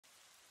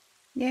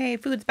Yay,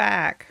 food's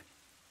back.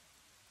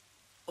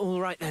 All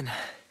right then.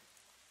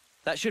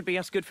 That should be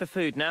us good for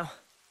food now.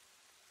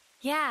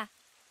 Yeah.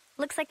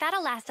 Looks like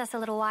that'll last us a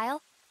little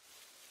while.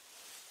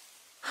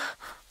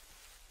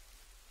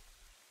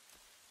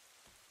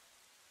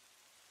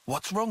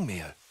 What's wrong,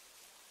 Mio?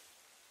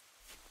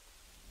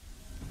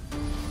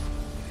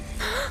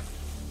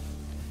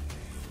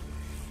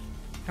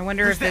 I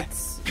wonder Who's if there?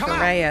 it's Come out.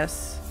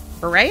 Boreas.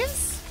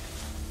 Boreas?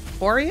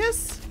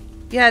 Boreas?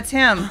 Yeah, it's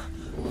him.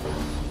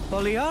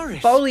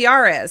 Boliaris.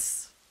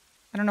 Boliaris.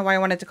 I don't know why I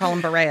wanted to call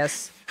him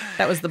Boreas.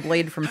 That was the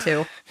blade from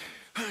 2.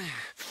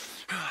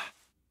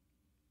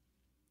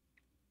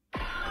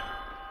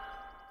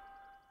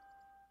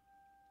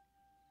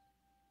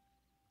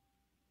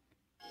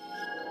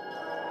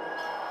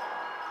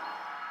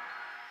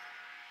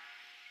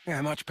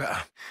 Yeah, much better.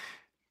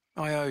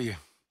 I owe you.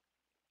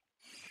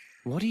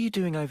 What are you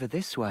doing over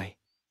this way?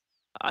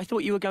 I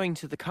thought you were going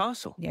to the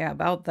castle. Yeah,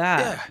 about that.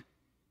 Yeah.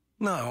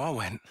 No, I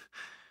went.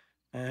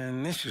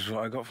 And this is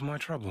what I got for my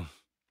trouble.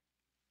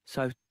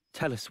 So,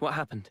 tell us, what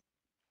happened?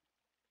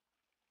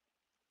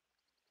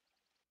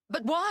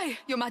 But why,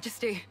 Your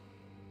Majesty?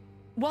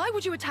 Why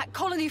would you attack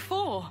Colony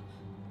 4?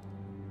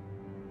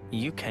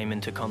 You came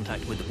into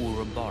contact with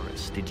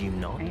Ouroboros, did you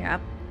not?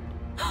 Yep.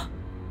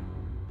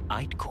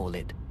 I'd call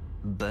it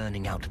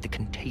burning out the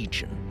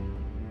contagion.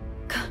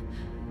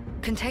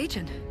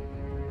 Contagion?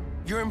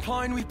 You're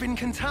implying we've been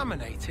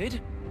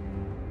contaminated?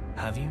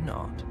 Have you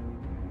not?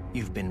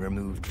 You've been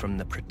removed from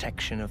the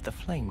protection of the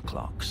flame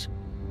clocks.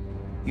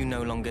 You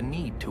no longer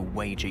need to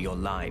wager your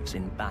lives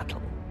in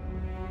battle.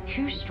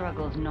 Who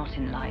struggles not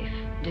in life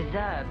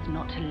deserves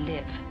not to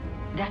live.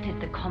 That is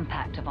the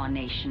compact of our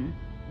nation,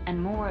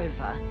 and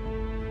moreover,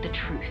 the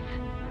truth.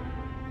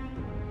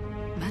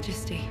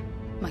 Majesty,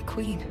 my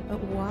queen.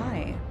 But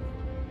why?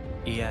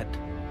 Yet,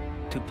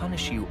 to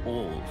punish you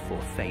all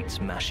for fate's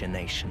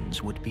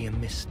machinations would be a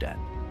misstep.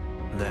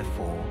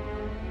 Therefore,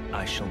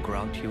 I shall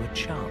grant you a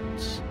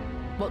chance.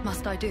 What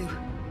must I do?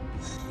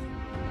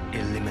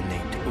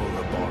 Eliminate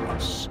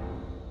Ouroboros.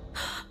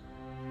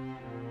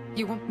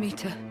 You want me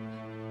to...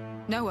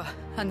 Noah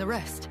and the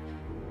rest?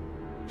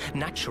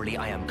 Naturally,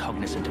 I am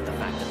cognizant of the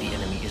fact that the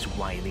enemy is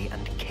wily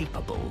and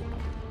capable.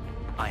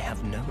 I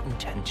have no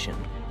intention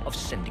of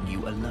sending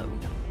you alone.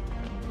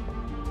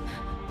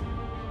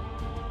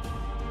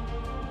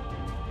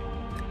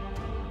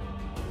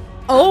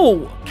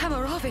 Oh!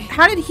 Kamaravi!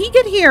 How did he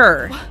get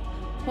here?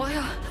 Why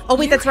are Oh,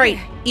 wait, you that's right.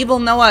 here? Evil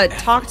Noah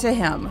talked to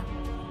him.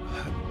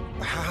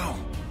 How?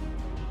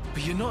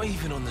 But you're not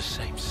even on the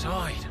same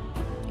side.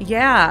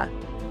 Yeah.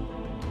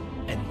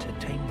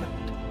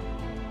 Entertainment.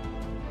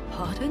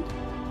 Pardon?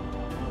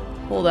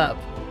 Hold up.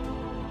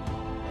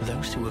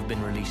 Those who have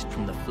been released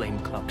from the Flame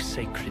Clock's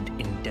sacred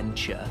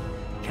indenture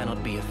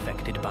cannot be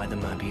affected by the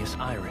Mobius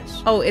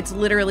Iris. Oh, it's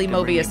literally To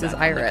bring you Mobius's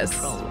back under iris.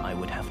 Control, I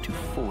would have to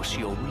force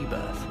your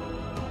rebirth.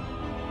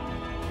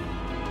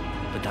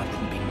 But that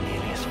wouldn't be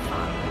nearly as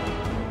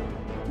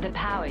fun. The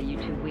power you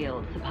two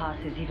wield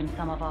surpasses even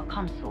some of our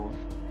consuls.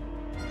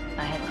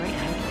 I had great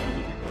hopes for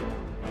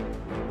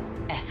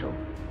you. Ethel,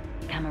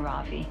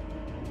 Kamaravi.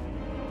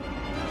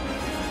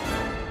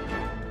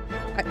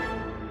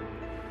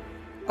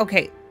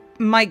 Okay,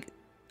 Mike,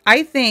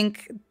 I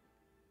think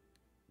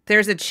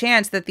there's a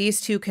chance that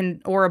these two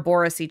can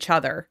Ouroboros each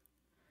other.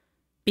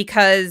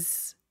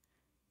 Because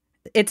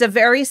it's a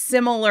very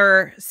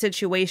similar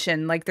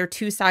situation. Like, they're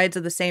two sides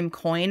of the same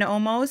coin,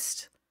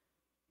 almost.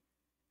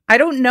 I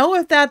don't know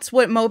if that's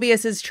what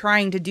Mobius is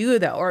trying to do,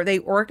 though. Are they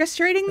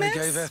orchestrating They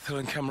this? gave Ethel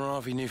and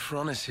Kamaravi new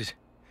furnaces.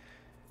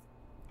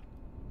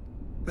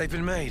 They've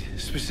been made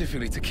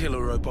specifically to kill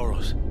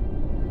Ouroboros.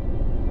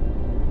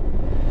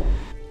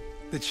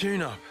 The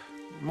tune-up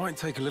might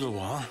take a little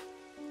while.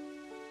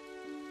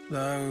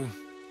 Though,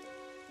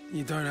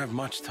 you don't have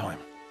much time.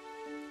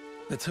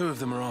 The two of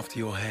them are after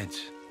your heads.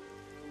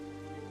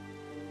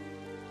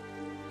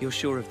 You're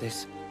sure of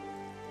this?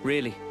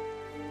 Really?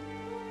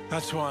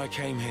 That's why I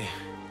came here.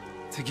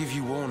 To give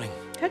you warning.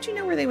 How'd you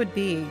know where they would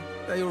be?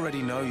 They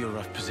already know your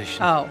rough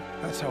position. Oh.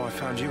 That's how I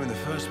found you in the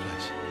first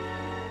place.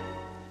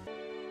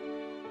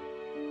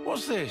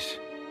 What's this?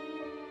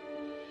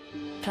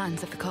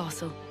 Plans of the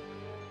castle.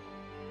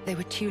 They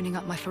were tuning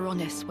up my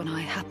Pharaonis when I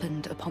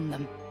happened upon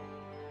them.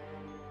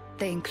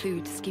 They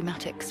include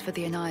schematics for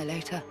the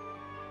Annihilator.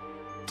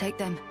 Take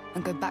them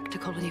and go back to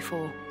Colony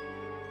 4.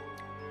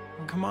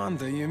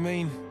 Commander, you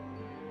mean?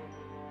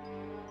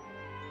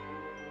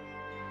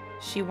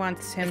 She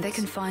wants him If they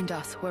can find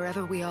us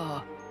wherever we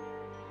are,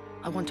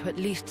 I want to at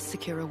least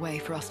secure a way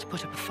for us to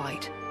put up a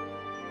fight.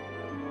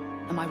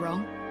 Am I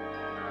wrong?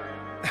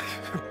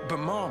 But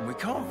Mom, we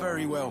can't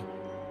very well.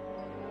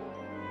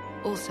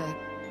 Also,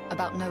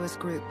 about Noah's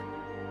group.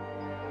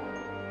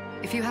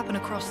 If you happen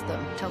across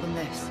them, tell them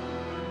this.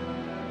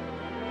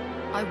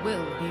 I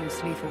will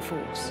use lethal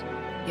force,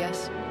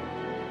 yes?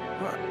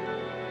 What?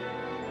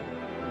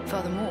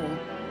 Furthermore,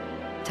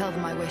 tell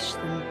them I wish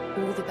them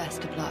all the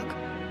best of luck.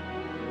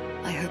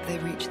 I hope they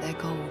reach their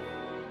goal.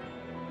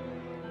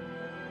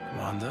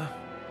 Commander?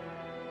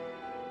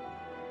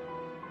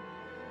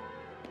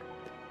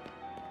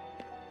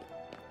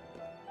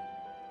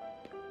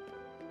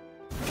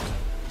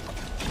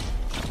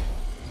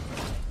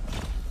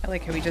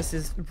 like how he just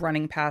is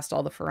running past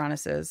all the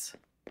Ferranuses.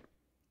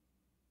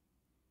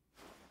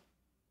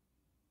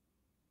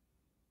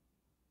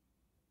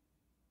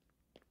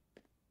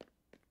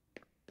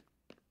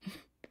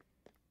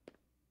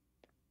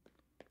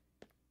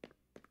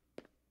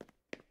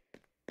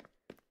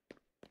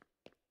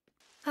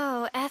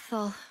 Oh,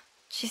 Ethel.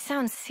 She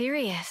sounds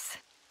serious.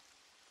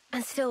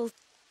 And still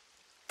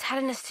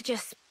telling us to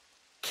just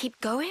keep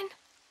going?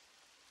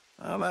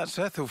 Well, that's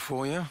Ethel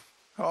for you.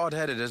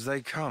 Hard-headed as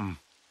they come.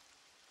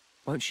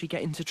 Won't she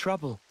get into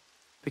trouble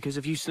because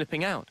of you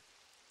slipping out?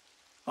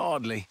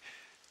 Hardly.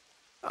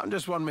 I'm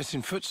just one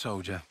missing foot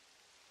soldier.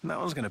 No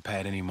one's going to pay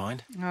it any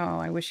mind. Oh,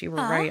 I wish you were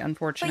right,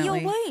 unfortunately.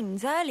 But your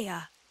wounds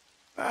earlier.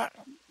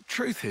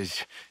 Truth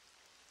is,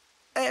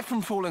 air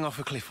from falling off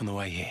a cliff on the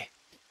way here.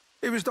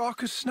 It was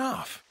dark as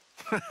snuff.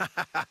 Are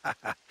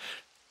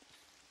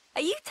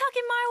you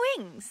tugging my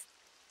wings?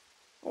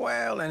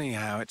 Well,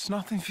 anyhow, it's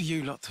nothing for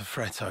you lot to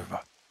fret over.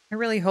 I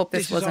really hope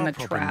this is wasn't our a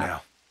problem trap.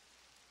 now.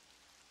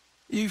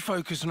 You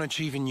focus on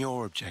achieving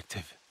your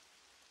objective.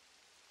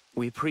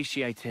 We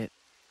appreciate it.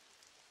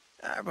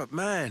 But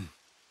man,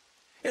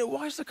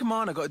 why's the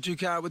commander got to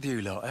duke it out with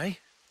you lot, eh?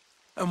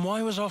 And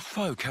why was our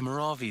foe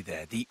Kamaravi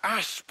there, the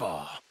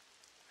Aspar?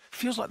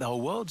 Feels like the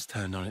whole world's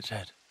turned on its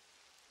head.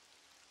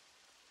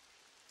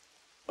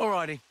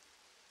 Alrighty,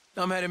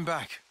 I'm heading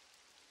back.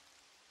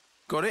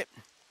 Got it?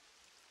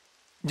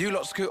 You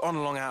lot scoot on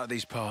along out of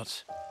these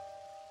parts.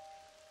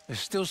 There's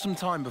still some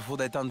time before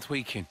they're done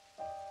tweaking.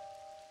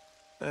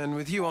 And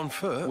with you on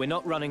foot... We're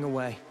not running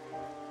away.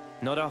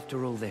 Not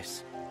after all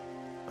this.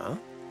 Huh?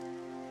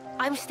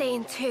 I'm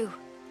staying too.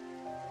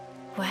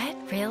 What?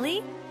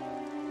 Really?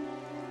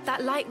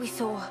 That light we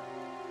saw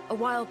a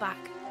while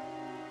back.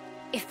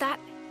 If that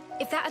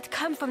had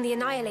come from the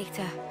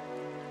Annihilator,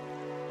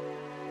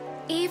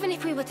 even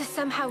if we were to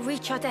somehow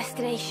reach our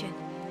destination,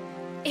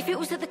 if it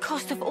was at the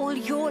cost of all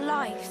your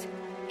lives,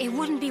 it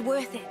wouldn't be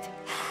worth it.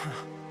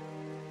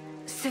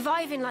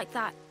 Surviving like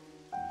that,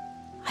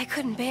 I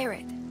couldn't bear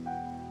it.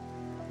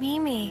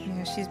 Mimi.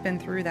 Yeah, she's been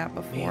through that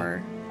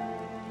before.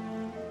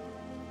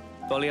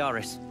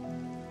 Boliaris,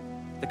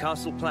 the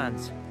castle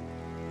plans.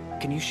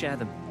 Can you share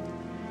them?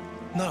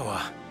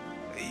 Noah,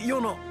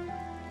 you're not...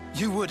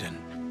 You wouldn't.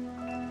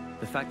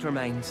 The fact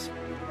remains,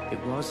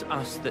 it was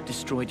us that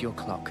destroyed your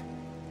clock.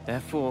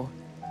 Therefore...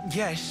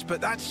 Yes,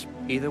 but that's...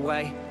 Either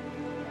way,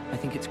 I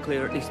think it's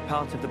clear at least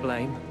part of the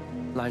blame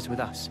lies with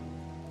us.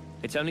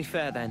 It's only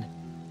fair, then,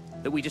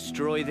 that we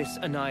destroy this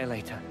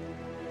Annihilator.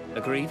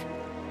 Agreed?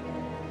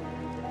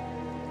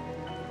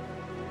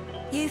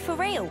 You for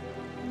real?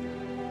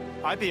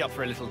 I'd be up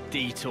for a little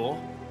detour.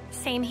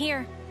 Same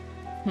here.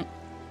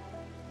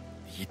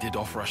 He did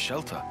offer us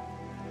shelter.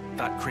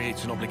 That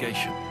creates an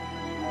obligation.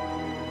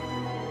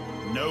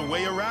 No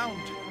way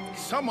around.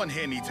 Someone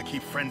here needs to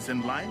keep friends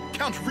in line.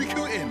 Count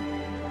Riku in.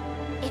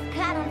 If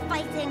plan on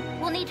fighting,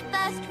 we'll need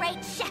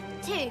first-rate chef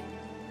too.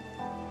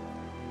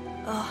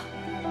 Oh.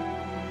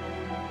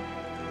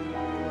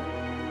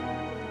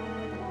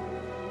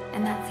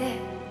 And that's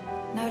it.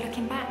 No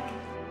looking back.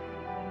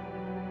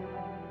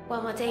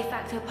 Well, my de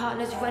facto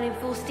partner's running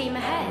full steam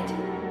ahead.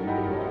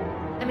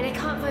 I mean, I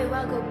can't very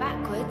well go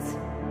backwards,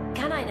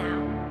 can I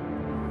now?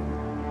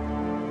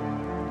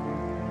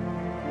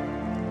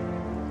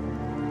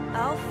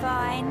 Oh,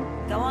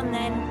 fine. Go on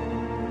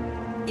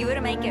then. You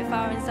wouldn't make it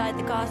far inside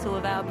the castle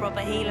without a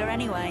proper healer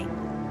anyway.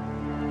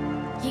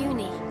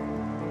 Uni.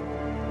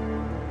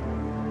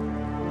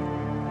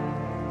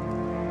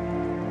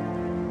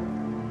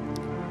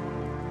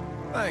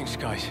 Thanks,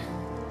 guys.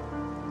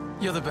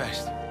 You're the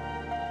best.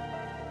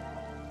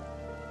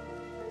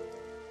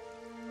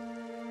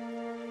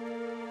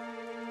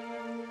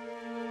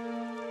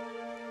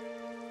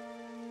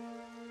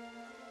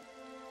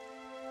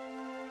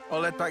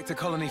 I'll head back to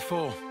Colony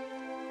 4,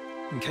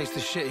 in case the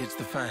shit hits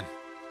the fan.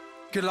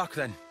 Good luck,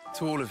 then,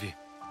 to all of you.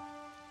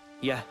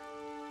 Yeah,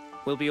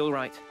 we'll be all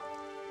right.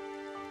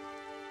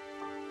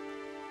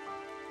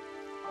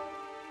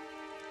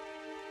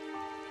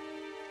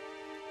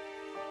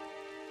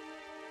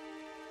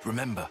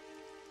 Remember,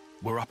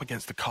 we're up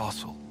against the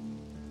castle.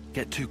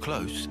 Get too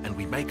close and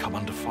we may come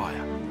under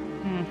fire.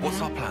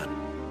 What's our plan?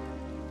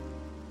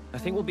 I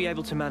think we'll be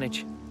able to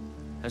manage,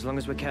 as long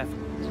as we're careful.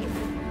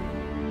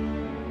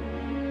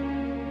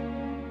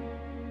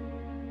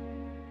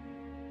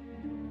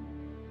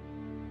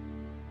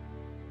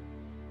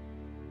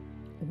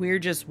 We're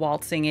just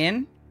waltzing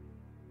in.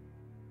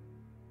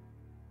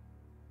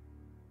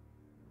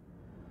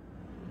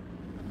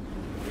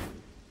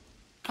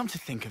 Come to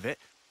think of it,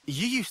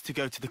 you used to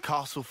go to the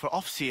castle for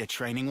off-seer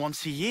training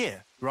once a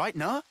year, right,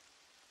 no?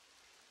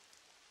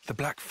 The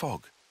Black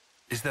Fog.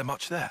 Is there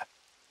much there?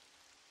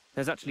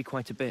 There's actually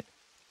quite a bit.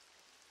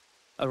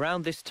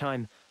 Around this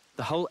time,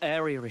 the whole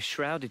area is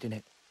shrouded in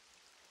it.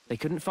 They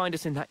couldn't find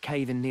us in that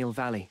cave in Neil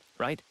Valley,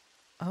 right?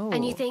 Oh.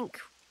 And you think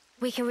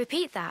we can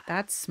repeat that?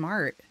 That's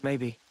smart.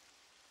 Maybe.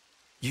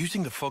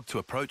 Using the fog to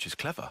approach is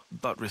clever,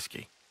 but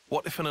risky.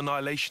 What if an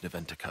annihilation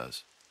event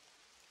occurs?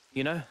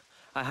 You know,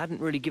 I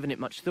hadn't really given it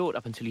much thought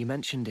up until you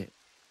mentioned it.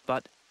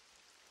 But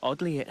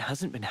Oddly, it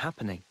hasn't been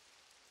happening.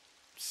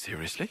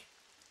 Seriously?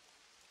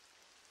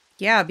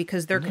 Yeah,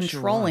 because they're I'm not sure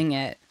controlling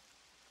it.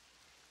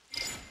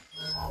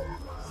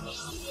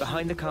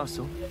 Behind the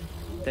castle,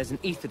 there's an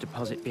ether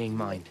deposit being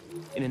mined,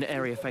 in an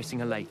area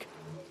facing a lake.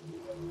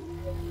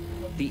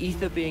 The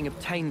ether being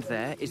obtained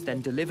there is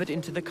then delivered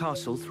into the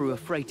castle through a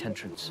freight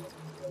entrance.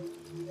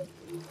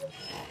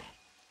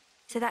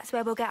 So that's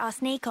where we'll get our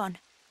sneak on.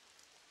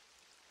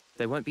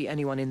 There won't be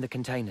anyone in the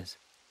containers.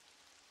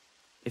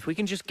 If we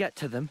can just get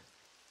to them,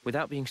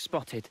 without being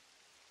spotted...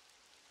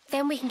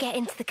 Then we can get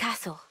into the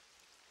castle.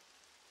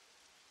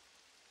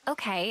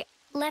 Okay,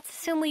 let's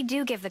assume we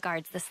do give the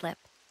guards the slip.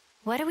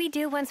 What do we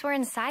do once we're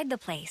inside the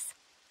place?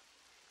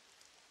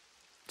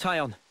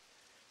 Tyon,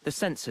 the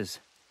sensors.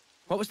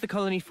 What was the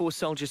Colony Force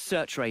soldiers'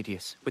 search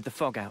radius with the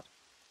fog out?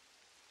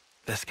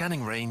 Their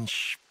scanning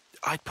range,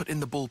 I'd put in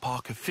the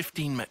ballpark of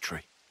 15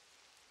 metri.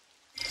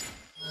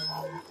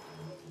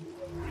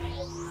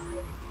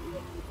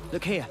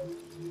 Look here.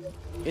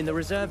 In the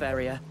reserve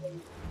area,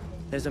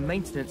 there's a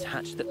maintenance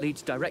hatch that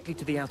leads directly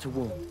to the outer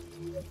wall.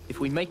 If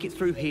we make it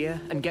through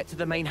here and get to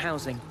the main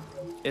housing,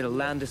 it'll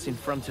land us in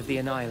front of the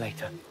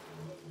Annihilator.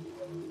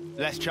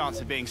 Less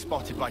chance of being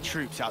spotted by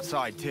troops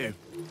outside, too.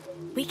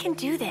 We can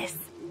do this.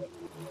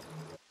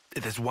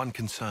 There's one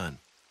concern.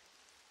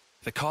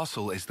 The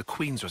castle is the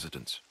Queen's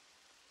residence.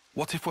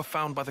 What if we're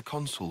found by the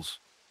consuls?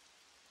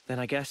 Then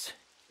I guess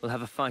we'll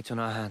have a fight on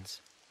our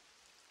hands.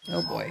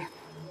 Oh boy.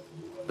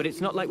 But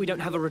it's not like we don't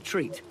have a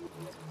retreat.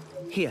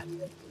 Here.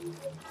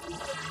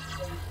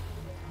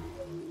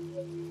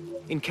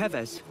 In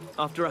Kevez,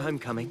 after a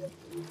homecoming,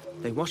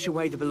 they wash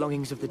away the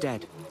belongings of the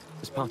dead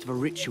as part of a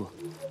ritual.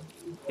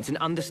 It's an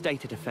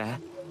understated affair.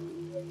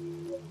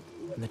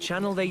 And the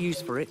channel they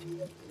use for it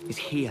is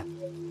here.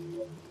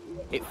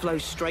 It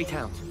flows straight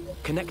out,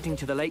 connecting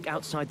to the lake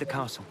outside the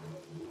castle.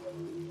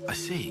 I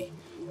see.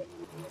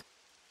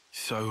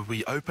 So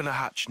we open a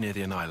hatch near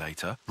the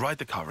Annihilator, ride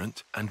the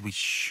current, and we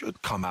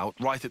should come out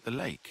right at the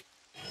lake.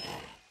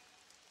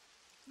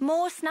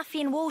 More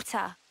Snuffy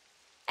water.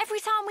 Every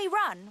time we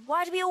run,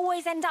 why do we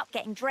always end up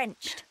getting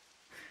drenched?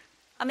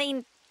 I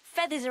mean,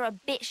 feathers are a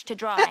bitch to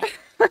dry.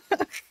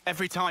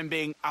 Every time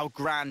being our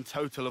grand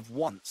total of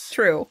once.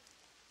 True.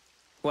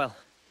 Well,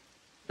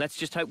 let's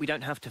just hope we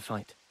don't have to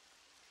fight.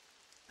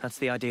 That's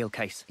the ideal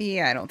case.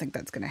 Yeah, I don't think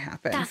that's going to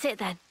happen. That's it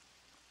then.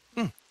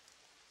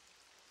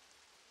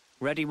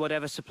 Ready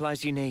whatever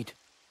supplies you need.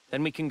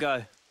 Then we can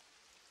go.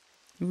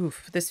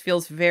 Oof, this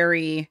feels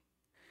very...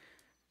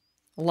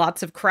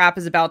 Lots of crap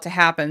is about to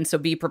happen, so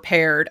be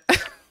prepared.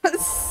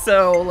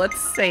 So, let's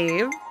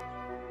save.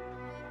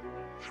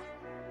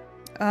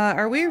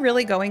 Are we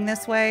really going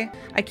this way?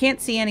 I can't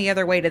see any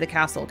other way to the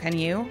castle, can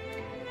you?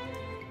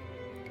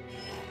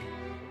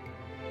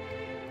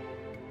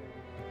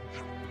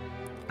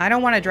 I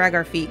don't want to drag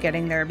our feet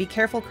getting there. Be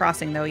careful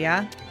crossing, though,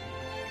 yeah?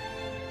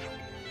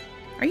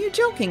 Are you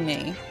joking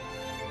me?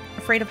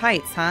 Afraid of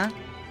heights, huh?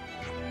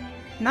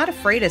 Not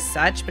afraid as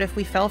such, but if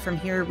we fell from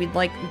here, we'd,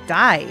 like,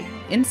 die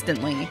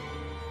instantly.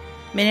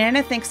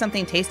 Manana thinks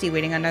something tasty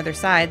waiting on the other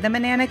side. Then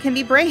Manana can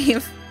be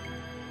brave.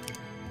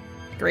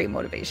 Great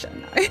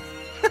motivation.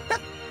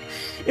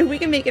 If we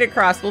can make it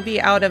across, we'll be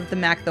out of the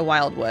Mac the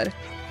Wildwood.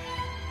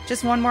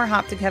 Just one more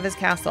hop to Keva's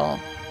castle.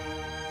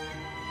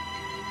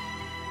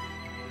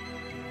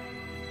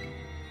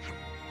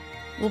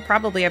 We'll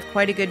probably have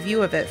quite a good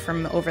view of it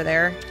from over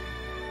there.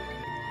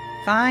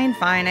 Fine,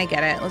 fine, I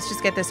get it. Let's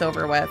just get this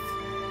over with.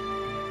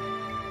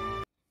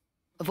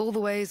 Of all the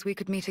ways we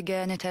could meet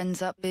again, it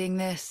ends up being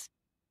this.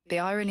 The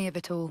irony of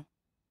it all.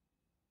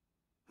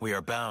 We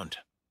are bound.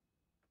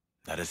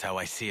 That is how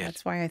I see it.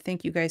 That's why I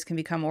think you guys can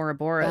become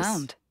Ouroboros.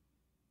 Bound?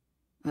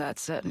 That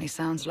certainly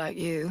sounds like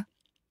you.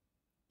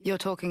 You're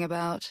talking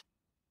about...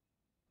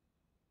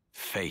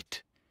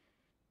 Fate.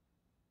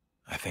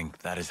 I think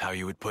that is how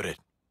you would put it.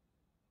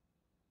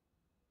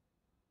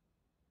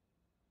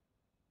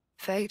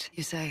 Fate,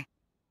 you say?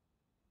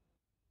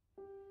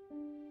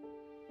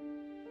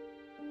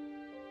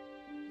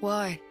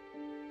 Why?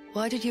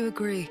 Why did you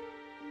agree?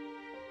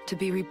 To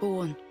be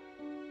reborn?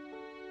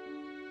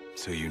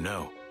 So you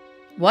know.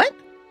 What?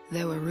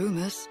 There were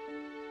rumors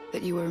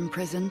that you were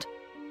imprisoned,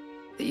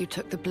 that you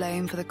took the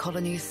blame for the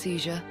colony's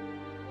seizure.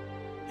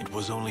 It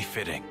was only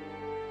fitting.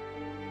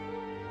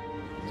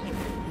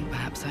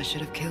 Perhaps I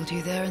should have killed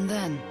you there and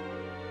then.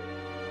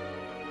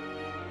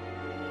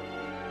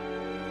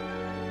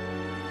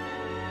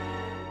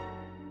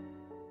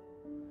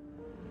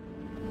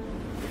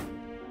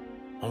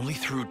 Only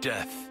through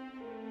death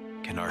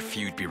can our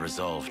feud be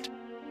resolved.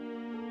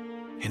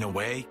 In a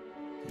way,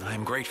 I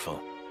am grateful.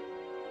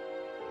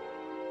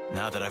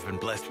 Now that I've been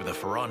blessed with a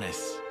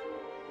Pharaonis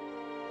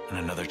and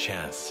another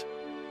chance.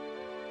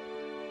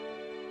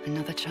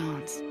 Another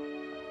chance.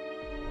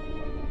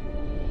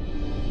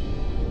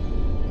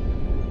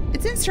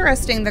 It's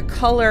interesting, the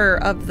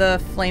color of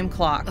the flame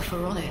clock. A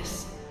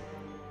Pharaonis.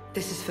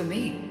 This is for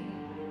me.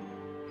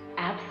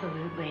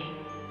 Absolutely.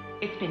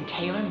 It's been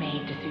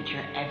tailor-made to suit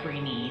your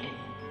every need.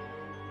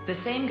 The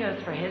same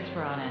goes for his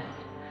Pharaonis.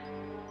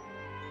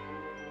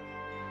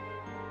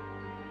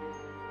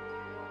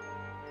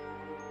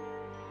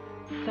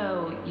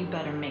 So you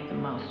better make the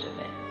most of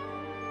it.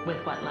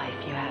 With what life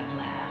you have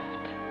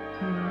left.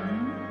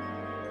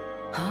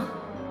 Huh?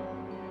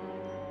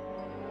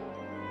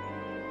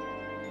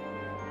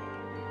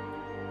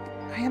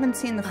 I haven't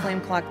seen the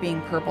flame clock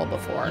being purple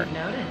before. You've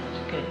noticed,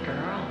 good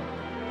girl.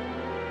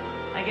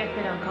 I guess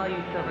they don't call you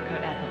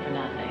Silvercoat Ethel for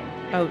nothing.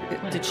 Oh,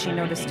 What did a she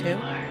clever notice thing too? you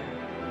are.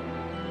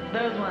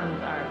 Those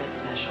ones are a bit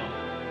special.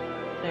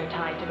 They're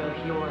tied to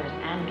both yours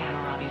and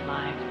Kamarabi's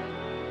lives.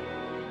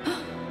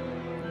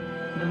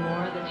 The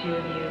more the two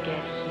of you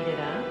get heated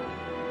up,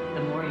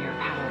 the more your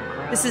power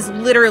grows. This is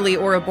literally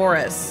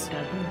Ouroboros.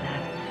 Doesn't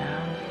that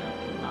sound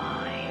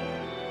sublime?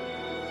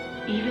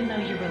 Even though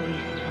you're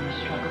released from the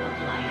struggle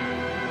of life,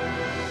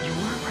 your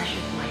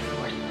precious life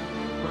force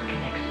will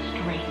connect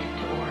straight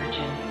to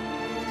Origin.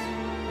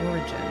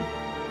 Origin.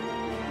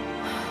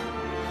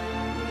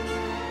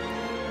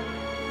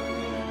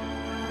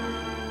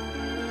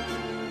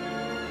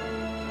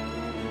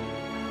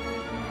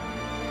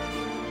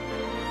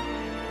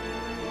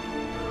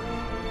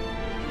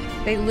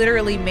 They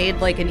literally made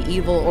like an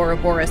evil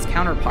Ouroboros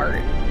counterpart.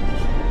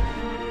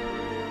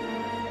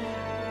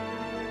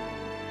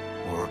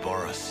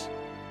 Ouroboros.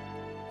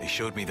 They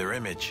showed me their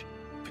image,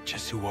 but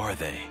just who are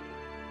they?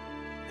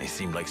 They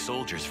seemed like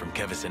soldiers from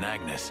Kevis and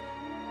Agnes.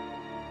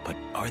 But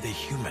are they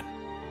human?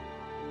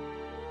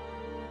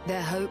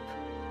 Their hope,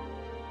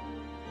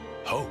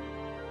 Hope.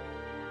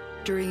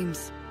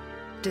 dreams,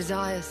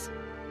 desires,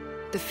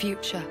 the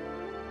future.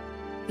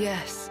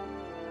 Yes,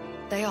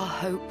 they are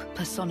hope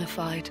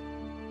personified.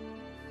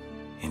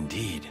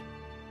 Indeed.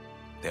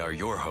 They are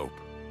your hope.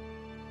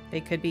 They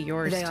could be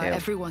yours They too. are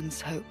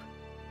everyone's hope.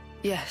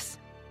 Yes.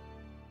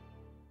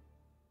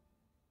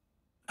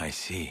 I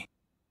see.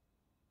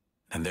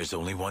 And there's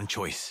only one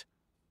choice.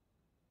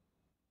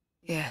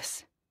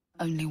 Yes.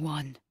 Only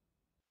one.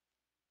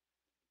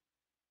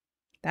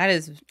 That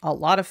is a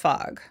lot of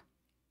fog.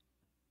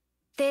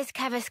 There's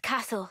Kevis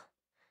Castle.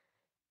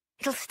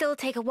 It'll still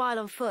take a while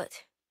on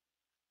foot.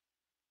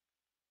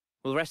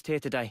 We'll rest here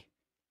today,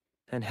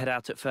 then head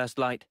out at first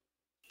light.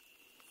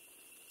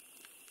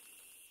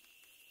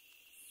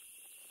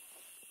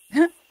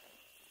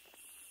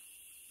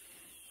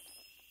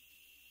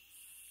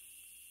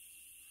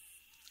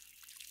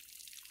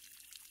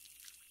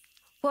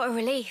 What a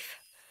relief.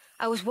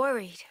 I was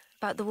worried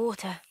about the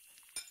water.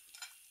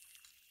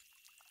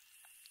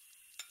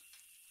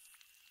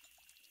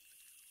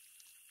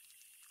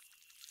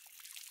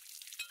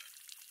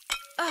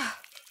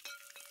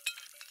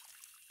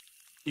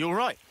 You all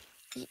right?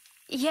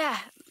 Yeah,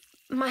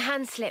 my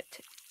hand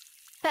slipped.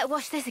 Better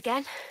wash this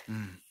again.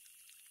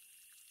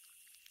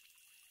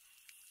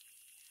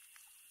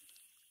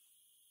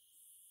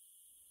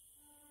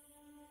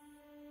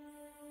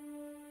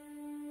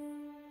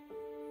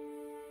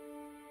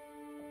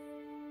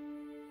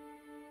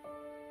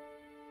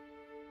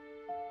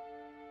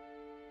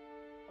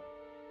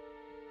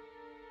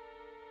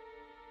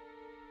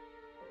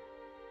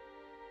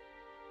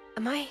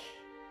 Am I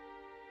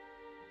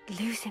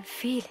losing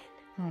feeling?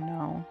 Oh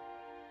no.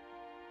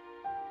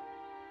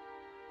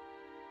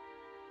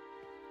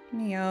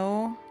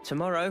 Neo.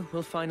 Tomorrow,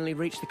 we'll finally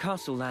reach the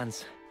castle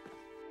lands.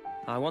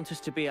 I want us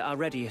to be at our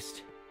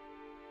readiest.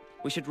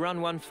 We should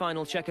run one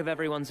final check of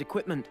everyone's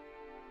equipment.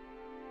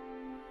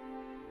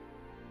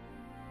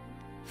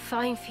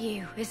 Fine for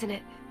you, isn't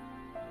it?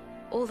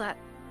 All that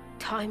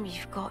time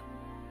you've got.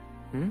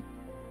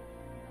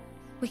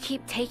 We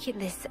keep taking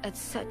this at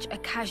such a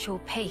casual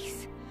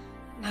pace.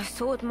 Now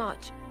Sword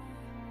March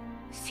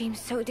seems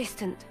so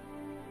distant.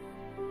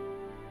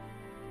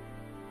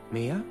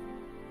 Mia?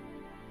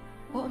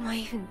 What am I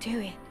even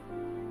doing?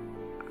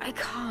 I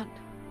can't.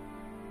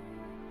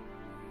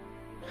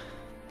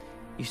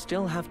 You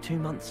still have 2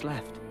 months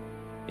left.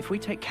 If we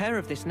take care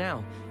of this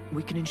now,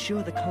 we can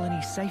ensure the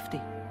colony's safety.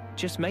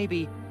 Just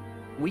maybe,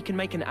 we can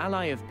make an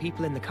ally of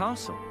people in the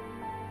castle.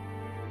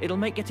 It'll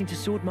make getting to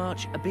Sword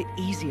March a bit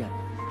easier.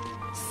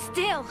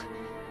 Still!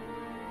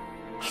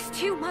 It's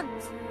 2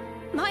 months.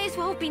 Might as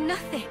well be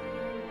nothing.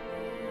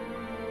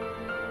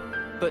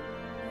 But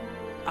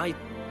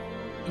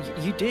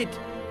you did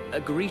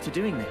agree to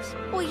doing this.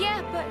 Well,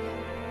 yeah, but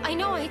I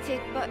know I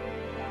did, but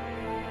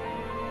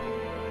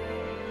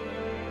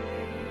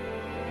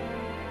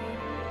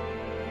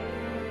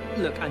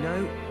Look, I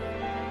know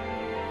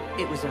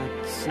it was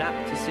a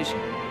snap decision.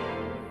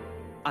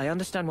 I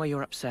understand why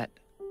you're upset.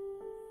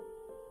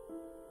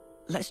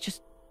 Let's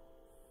just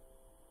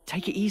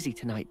take it easy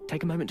tonight.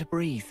 Take a moment to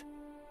breathe.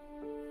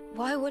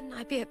 why wouldn't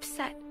I be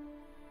upset?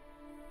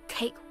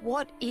 Take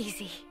what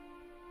easy?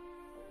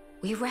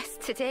 We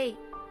rest today,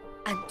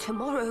 and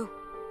tomorrow,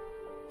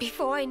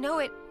 before I know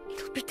it,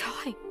 it'll be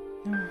time.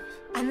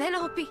 And then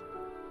I'll be...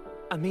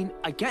 I mean,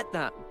 I get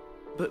that,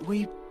 but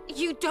we...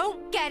 You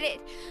don't get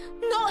it!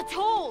 Not at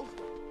all!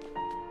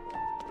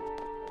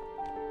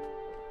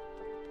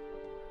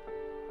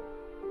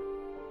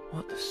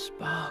 What the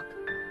spark?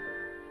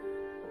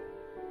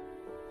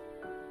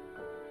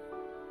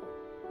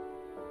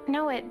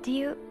 Noah, do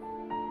you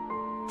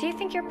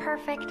think you're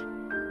perfect?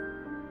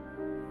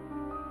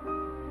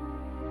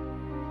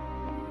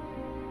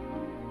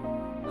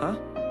 Huh?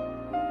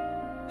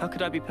 How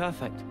could I be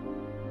perfect?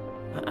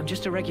 I'm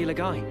just a regular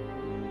guy.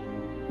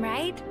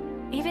 Right?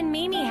 Even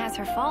Mimi has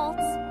her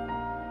faults.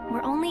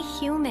 We're only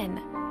human.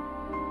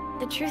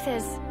 The truth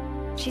is,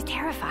 she's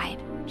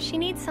terrified. She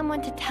needs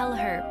someone to tell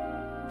her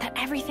that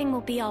everything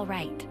will be all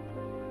right.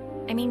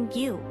 I mean,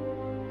 you.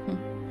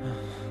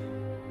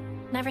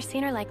 Never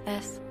seen her like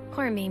this.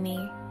 Poor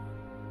Mimi.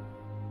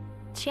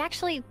 She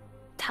actually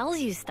tells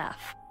you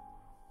stuff.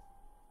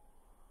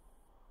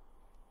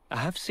 I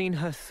have seen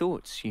her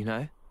thoughts, you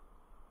know?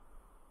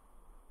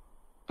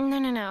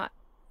 No.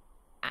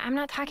 I'm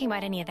not talking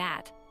about any of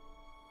that.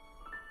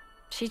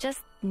 She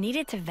just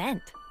needed to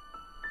vent.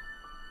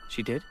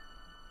 She did?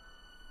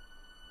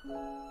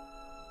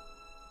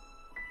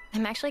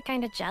 I'm actually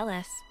kind of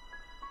jealous.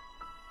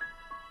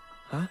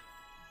 Huh?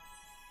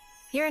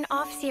 You're an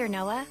Offseer,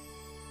 Noah.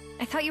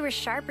 I thought you were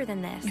sharper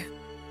than this.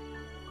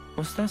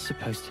 What's that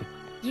supposed to...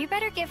 You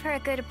better give her a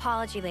good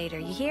apology later,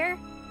 you hear?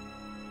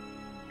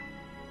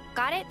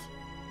 Got it?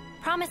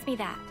 Promise me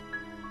that.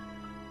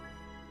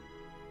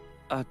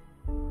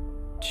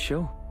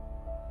 Sure.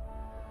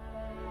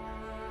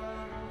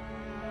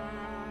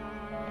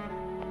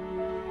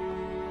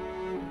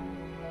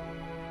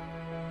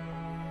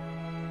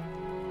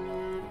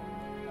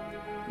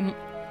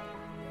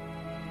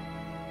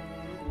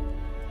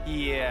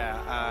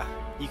 Yeah,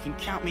 you can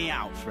count me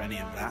out for any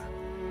of that.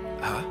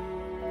 Huh?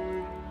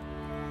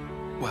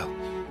 Well,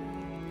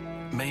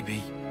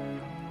 maybe.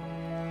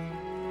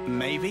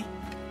 Maybe?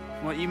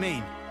 What do you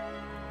mean?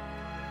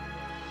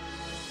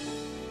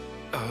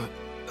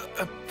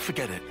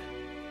 Forget it.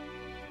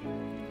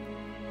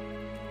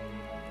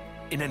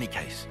 In any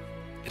case,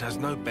 it has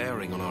no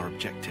bearing on our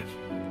objective.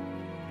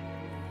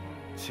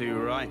 Too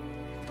right.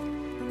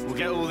 We'll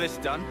get all this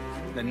done.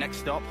 The next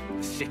stop,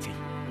 the city.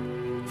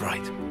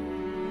 Right.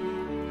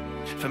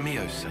 For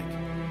Mio's sake.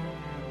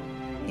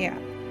 Yeah.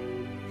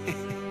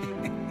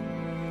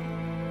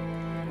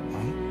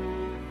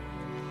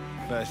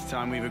 First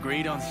time we've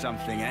agreed on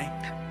something, eh?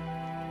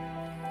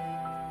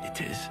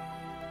 It is.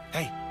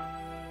 Hey.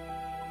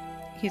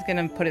 He's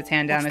gonna put his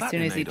hand down as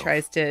soon as he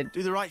tries to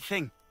do the right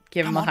thing.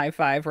 Give him a high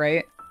five,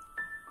 right?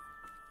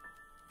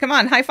 Come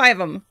on, high five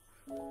him.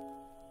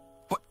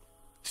 What?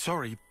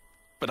 Sorry,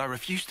 but I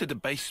refuse to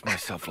debase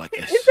myself like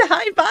this. It's a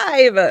high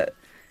five.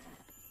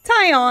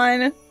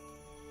 Tyon.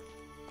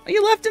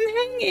 You left him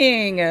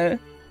hanging.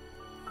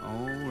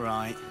 All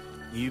right.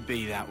 You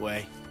be that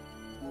way.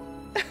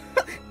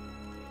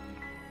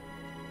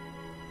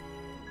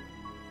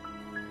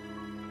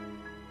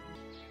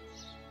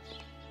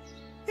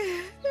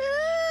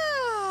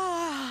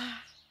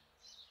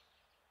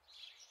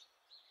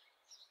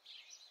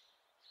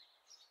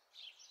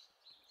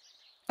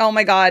 Oh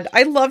my god,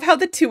 I love how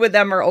the two of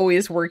them are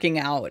always working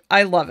out.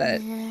 I love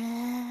it.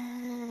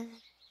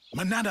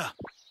 Manada!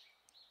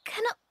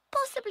 Cannot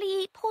possibly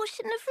eat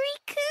portion of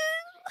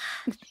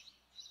Riku.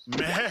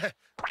 Meh.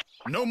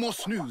 No more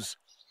snooze.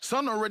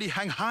 Sun already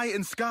hang high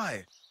in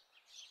sky.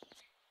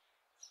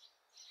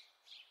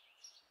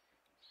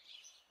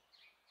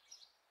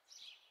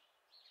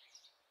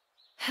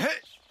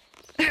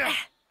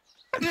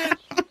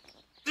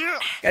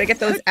 Gotta get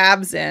those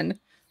abs in.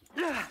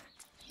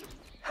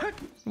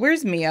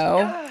 Where's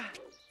Mio?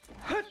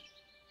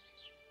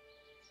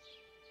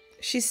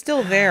 She's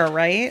still there,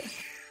 right?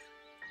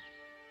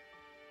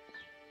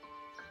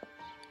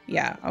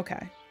 Yeah,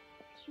 okay.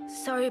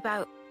 Sorry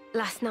about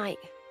last night.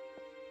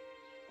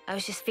 I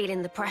was just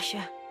feeling the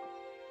pressure.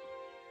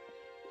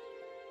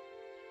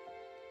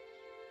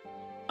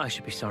 I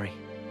should be sorry.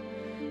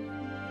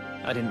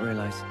 I didn't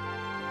realize.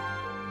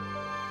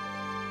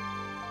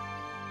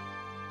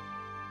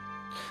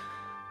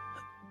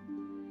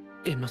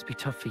 It must be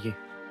tough for you,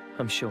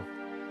 I'm sure.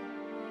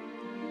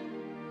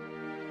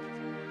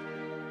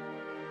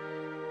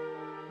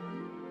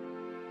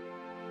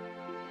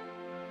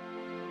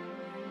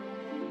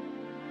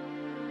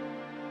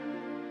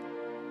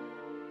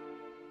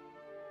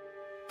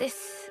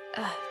 This,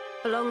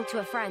 belonged to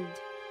a friend.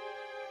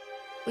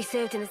 We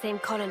served in the same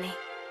colony.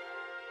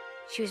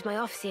 She was my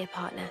officer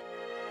partner.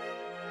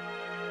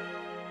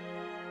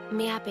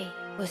 Miyabi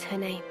was her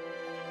name.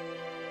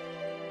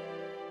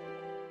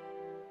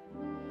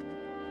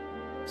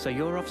 So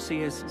your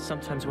officers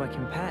sometimes work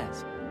in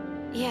pairs?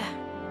 Yeah.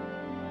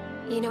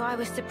 You know, I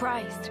was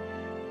surprised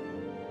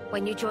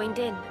when you joined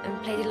in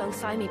and played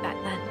alongside me back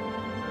then.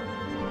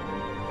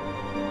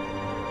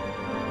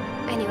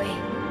 Anyway,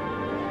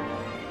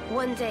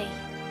 one day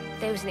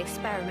there was an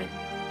experiment,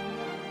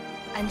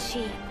 and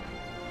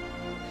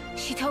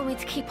she told me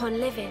to keep on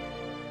living,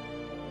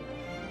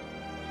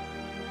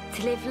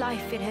 to live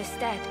life in her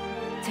stead,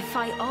 to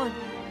fight on.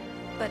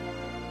 But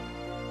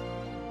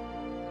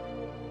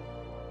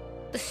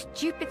the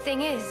stupid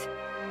thing is,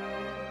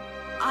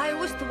 I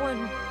was the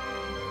one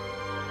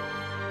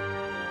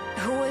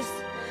who was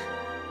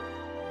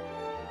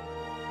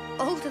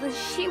older than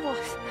she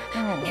was.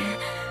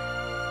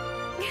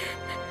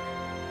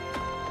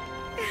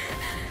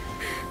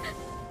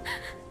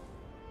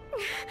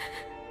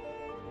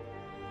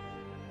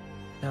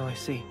 Now I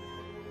see.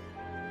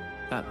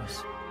 That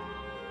was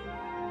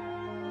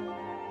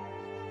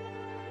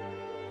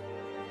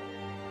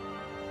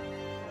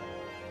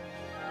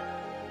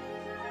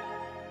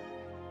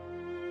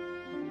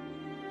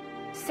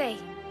Say,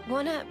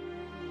 wanna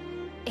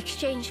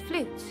exchange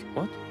flutes?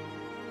 What?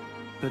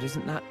 But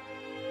isn't that...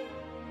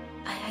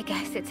 I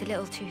guess it's a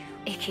little too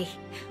icky.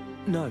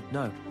 No.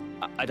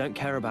 I don't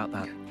care about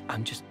that.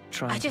 I'm just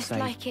trying to say... I just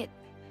like it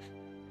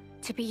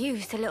to be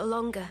used a little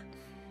longer.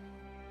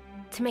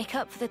 To make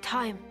up for the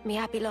time me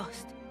Abby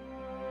lost.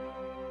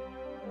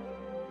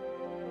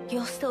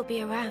 You'll still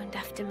be around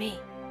after me.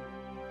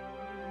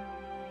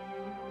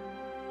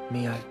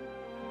 Mia.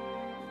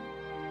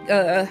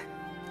 Uh.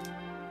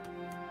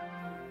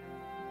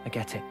 I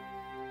get it.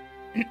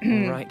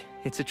 All right,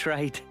 it's a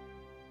trade.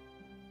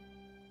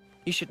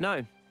 You should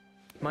know.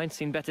 Mine's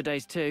seen better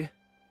days too.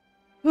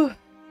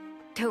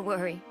 Don't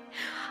worry.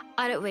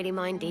 I don't really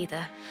mind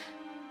either.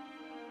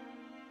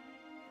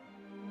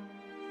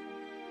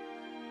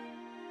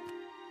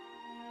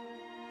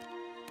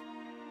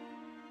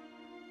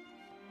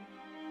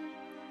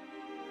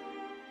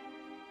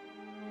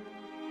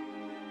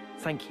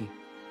 Thank you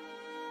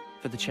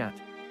for the chat.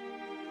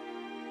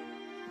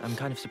 I'm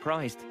kind of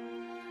surprised.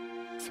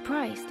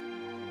 Surprised?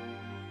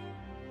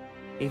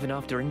 Even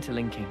after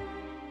interlinking,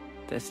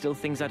 there's still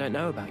things I don't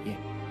know about you.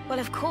 Well,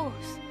 of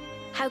course.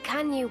 How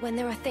can you when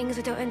there are things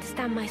I don't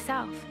understand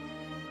myself?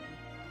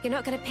 You're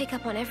not going to pick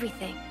up on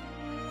everything.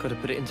 Gotta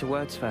put it into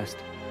words first.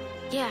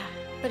 Yeah,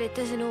 but it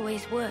doesn't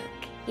always work,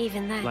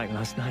 even then. Like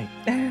last night.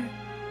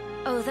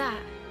 Oh,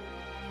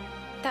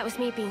 that was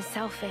me being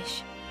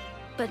selfish.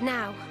 But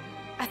now,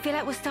 I feel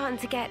like we're starting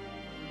to get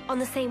on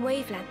the same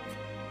wavelength.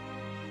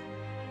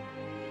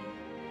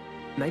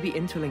 Maybe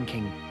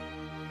interlinking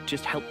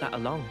just helped that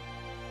along.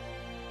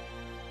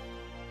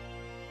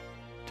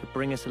 To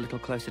bring us a little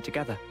closer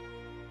together.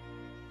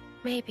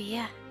 Maybe,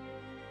 yeah.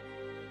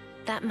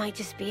 That might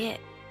just be it.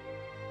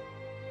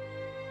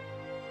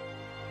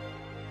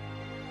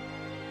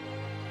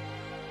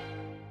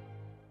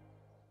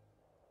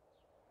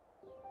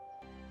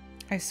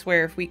 I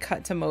swear, if we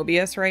cut to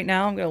Mobius right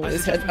now, I'm gonna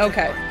lose it.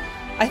 Okay.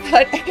 I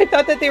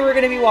thought that they were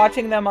gonna be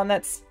watching them on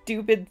that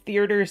stupid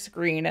theater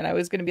screen, and I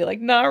was gonna be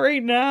like, not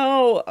right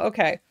now.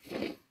 Okay.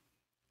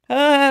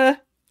 I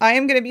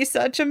am gonna be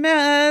such a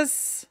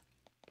mess.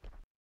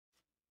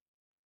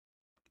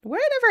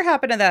 Whatever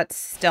happened to that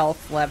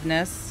stealth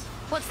Levness?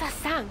 What's that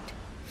sound?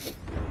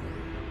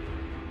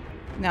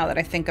 Now that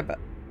I think about...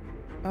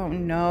 Oh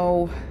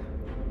no.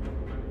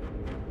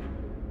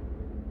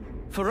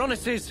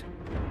 Phoroneses!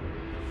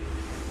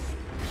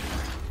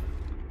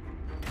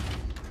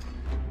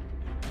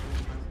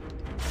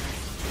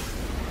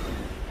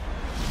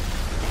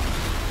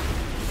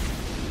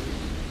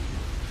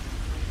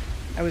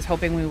 I was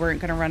hoping we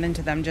weren't going to run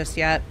into them just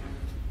yet.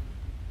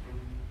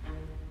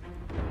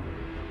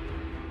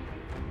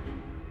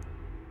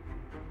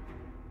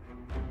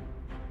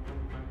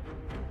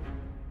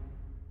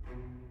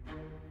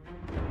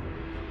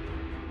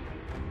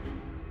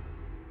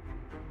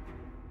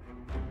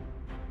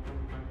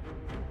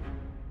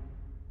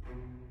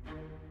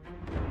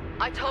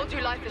 I told you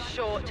life is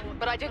short,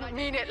 but I didn't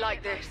mean it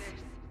like this.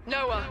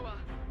 Noah,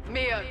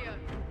 Mia.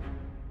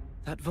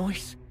 That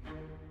voice?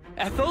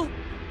 Ethel?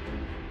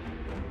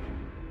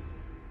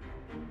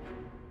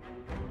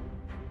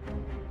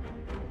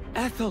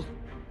 Ethel!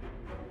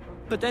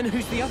 But then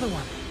who's the other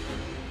one?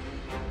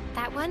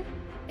 That one?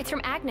 It's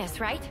from Agnes,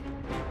 right?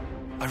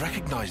 I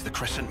recognize the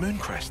Crescent Moon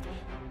crest.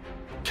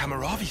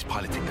 Kamaravi's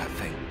piloting that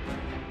thing.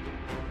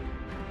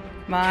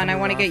 Come on, I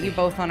want to get you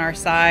both on our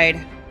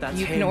side. That's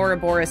you him. can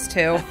Ouroboros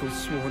too.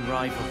 Ethel's sworn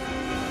rival.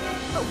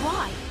 But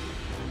why?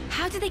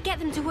 How do they get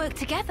them to work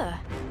together?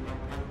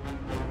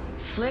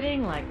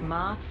 Flitting like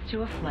moths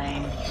to a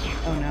flame.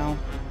 Oh no.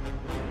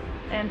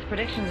 Anne's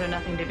predictions are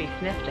nothing to be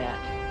sniffed at.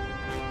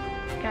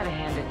 Gotta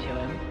hand it to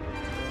him.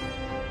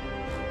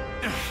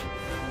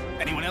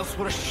 Anyone else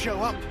want to show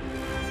up?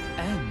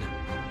 Anne.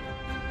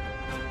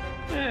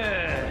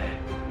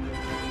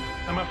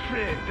 I'm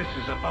afraid this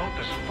is about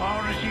as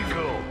far as you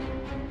go.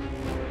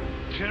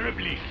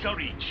 Terribly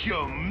sorry,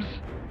 chums.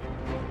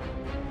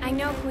 I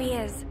know who he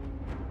is.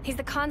 He's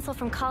the consul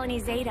from Colony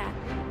Zeta.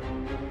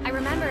 I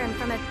remember him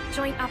from a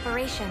joint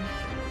operation.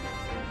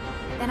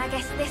 Then I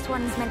guess this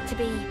one's meant to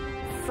be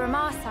from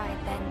our side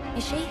then,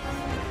 is she?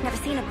 Never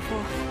seen her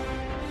before.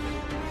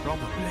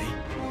 Probably.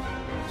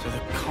 So the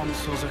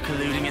consuls are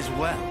colluding as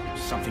well.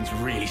 Something's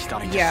really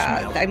starting to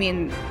smell. Yeah, I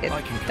mean,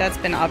 that's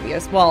been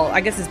obvious. Well, I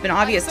guess it's been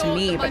obvious to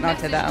me, but not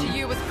to them. To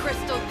you was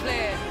crystal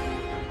clear.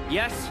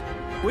 Yes,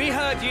 we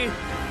heard you.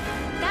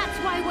 That's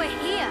why we're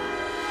here.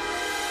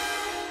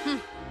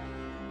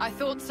 I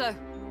thought so.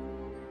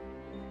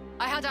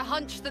 I had a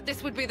hunch that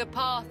this would be the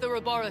path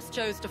Ouroboros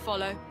chose to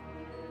follow.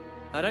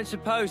 I don't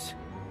suppose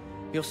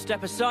you'll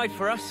step aside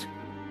for us.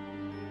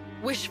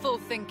 Wishful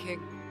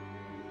thinking.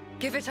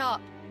 Give it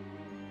up.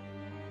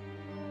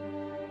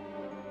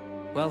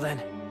 Well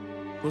then,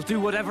 we'll do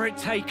whatever it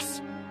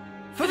takes.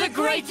 For the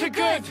greater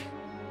good!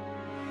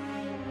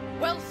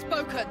 Well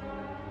spoken.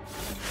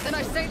 Then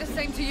I say the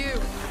same to you.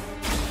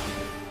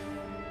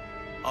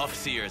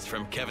 Officers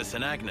from Kevis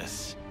and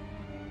Agnes.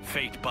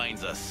 Fate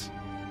binds us.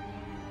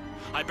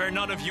 I bear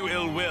none of you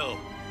ill will,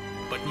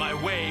 but my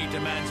way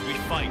demands we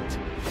fight.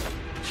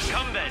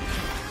 Come then,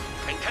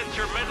 and test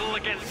your mettle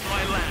against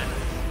my land.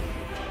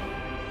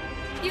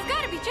 You've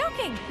got to be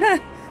joking.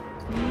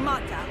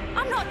 Mother,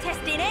 I'm not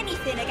testing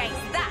anything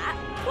against that.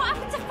 What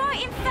happened to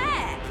fighting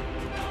fair?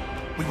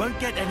 We won't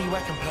get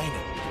anywhere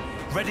complaining.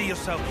 Ready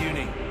yourself,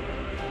 Uni.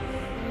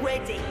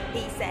 Ready,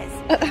 he says.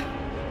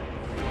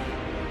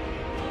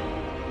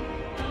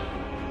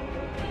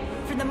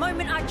 From the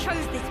moment I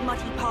chose this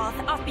muddy path,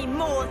 I've been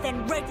more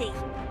than ready.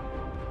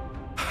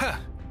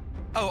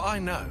 Oh, I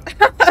know.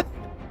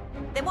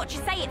 Then what you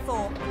say it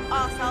for,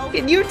 arsehole?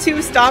 Can you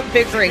two stop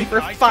bickering for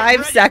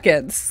 5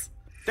 seconds?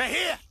 They're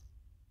here!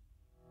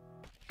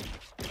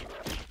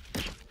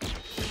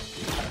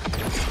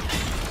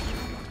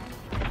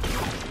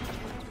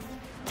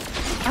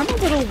 I'm a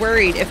little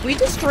worried. If we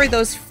destroy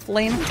those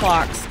flame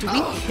clocks, do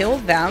we kill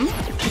them?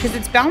 Because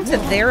it's bound to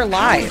their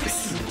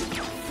lives.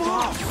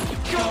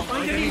 Can't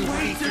find any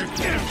way to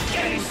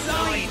get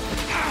inside!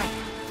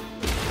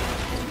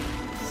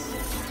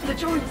 The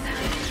joints.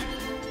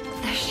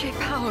 Their sheer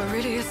power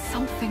really is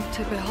something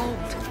to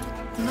behold.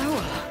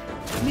 Noah,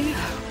 Neo.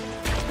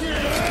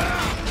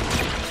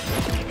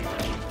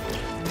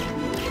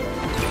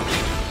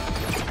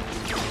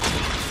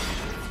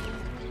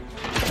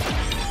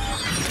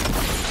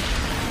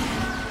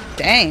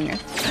 Dang.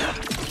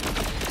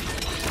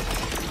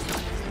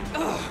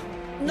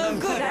 No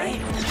good, eh?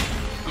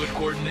 Good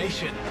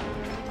coordination.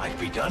 I'd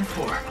be done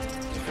for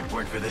if it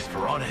weren't for this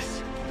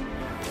Varonis.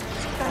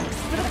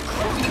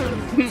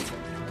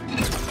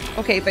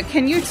 Okay, but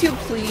can you two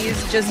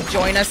please just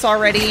join us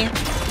already?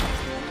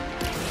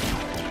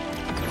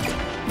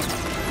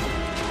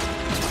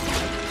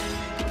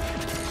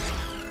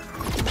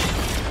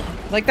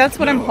 Like, that's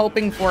what I'm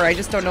hoping for. I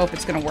just don't know if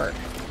it's gonna work.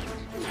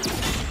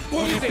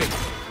 What do you think?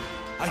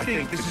 I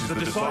think this is the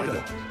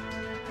decider.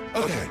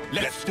 Okay,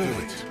 let's do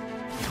it.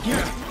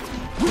 Yeah,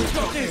 we've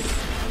got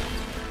this.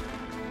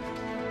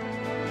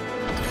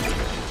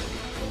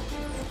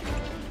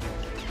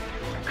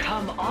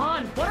 Come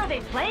on, what are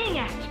they playing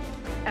at?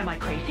 Am I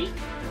crazy?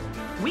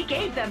 We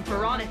gave them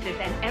Veronises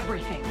and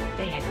everything.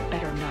 They had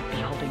better not be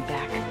holding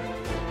back.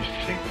 You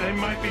think they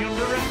might be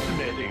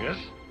underestimating us?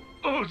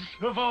 Us,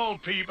 of all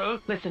people.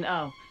 Listen,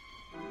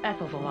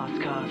 Ethel's a lost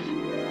cause.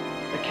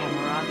 But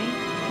Kamaravi,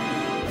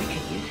 we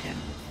could use him.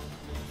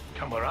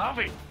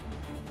 Kamaravi?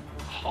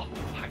 Oh,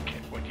 I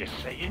get what you're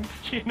saying.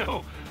 You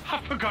know, I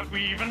forgot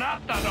we even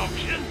had that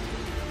option.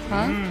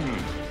 Huh?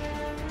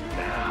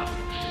 Now,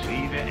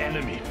 see the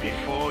enemy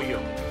before you.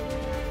 Use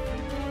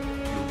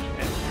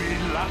every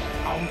last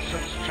ounce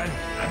of strength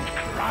and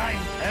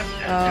grind them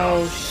to Oh,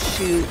 dust.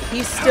 shoot.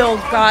 He's still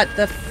got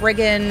the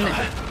friggin'...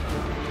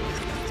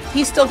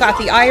 He's still got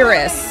the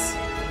iris.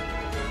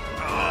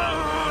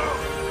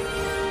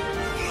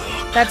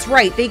 That's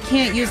right. They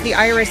can't use the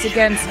iris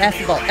against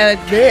Ethel.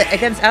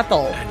 Against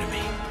Ethel.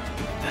 Enemy.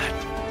 That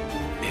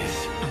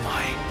is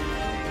my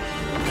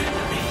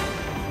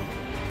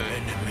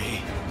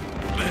enemy.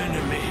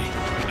 Enemy.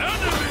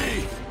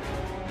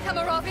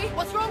 Kamaravi,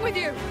 what's wrong with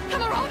you?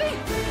 Kamaravi!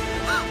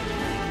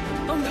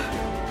 Oh no.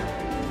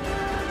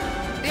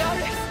 The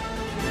iris.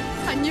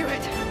 I knew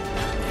it.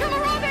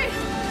 Kamaravi!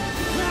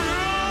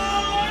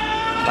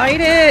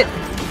 Fight it!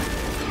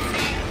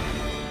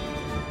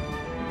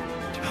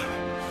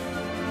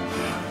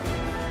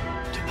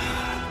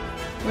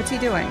 What's he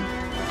doing?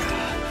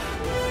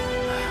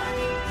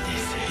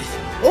 This is.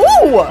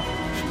 Ooh!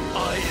 I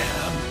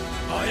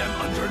am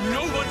under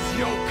no one's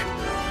yoke.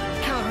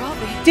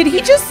 Kamaravi. Did he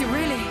just... You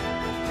really...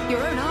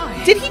 Your own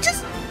eye. Did he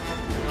just...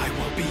 I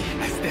will be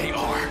as they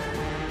are.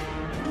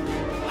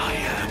 I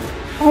am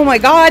Oh my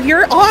god,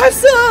 you're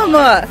awesome!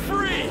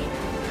 free.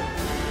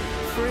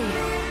 Free.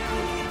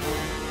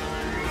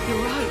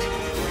 You're right.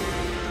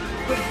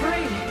 We're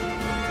free.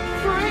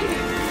 Free.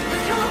 The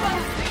two of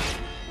us.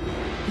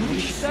 What are you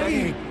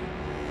saying?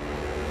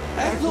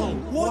 Ethel,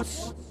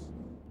 what's...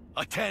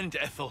 Attend,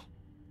 Ethel.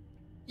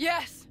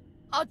 Yes.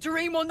 Our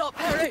dream will not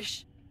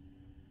perish.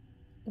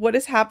 What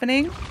is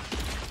happening?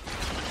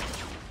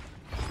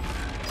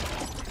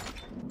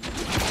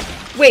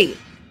 Wait.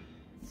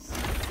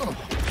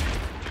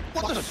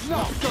 What the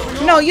snuff's going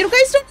on? No, you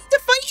guys don't need to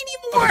fight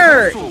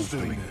anymore! Ethel's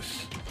doing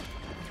this.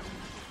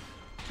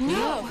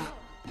 No.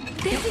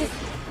 This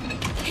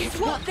is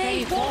what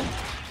they want.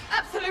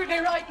 Absolutely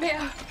right,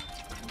 Mia.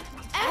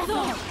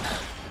 Ethel!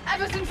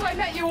 Ever since I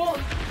met you all,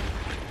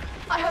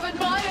 I have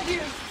admired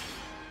you.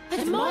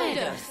 Admired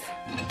us?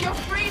 Your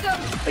freedom.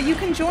 But you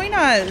can join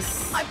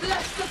us. I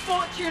bless the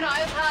fortune I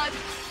have had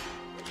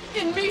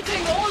in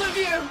meeting all of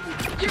you.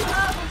 You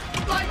have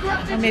my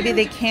gratitude. Or maybe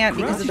they can't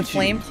because of the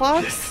flame This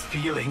clocks?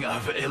 feeling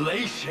of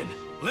elation.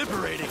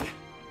 Liberating.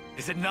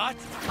 Is it not?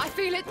 I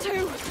feel it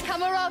too,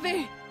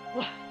 Kamaravi.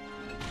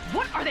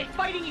 What are they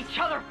fighting each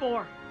other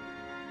for?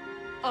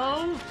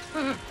 Oh,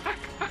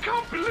 I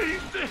can't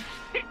believe this.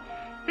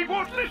 He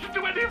won't listen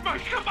to any of my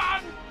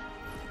commands.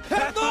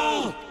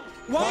 Ethel!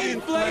 Why in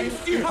flames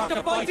do you have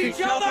to fight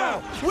each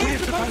other? We're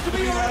supposed to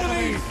be your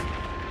enemies.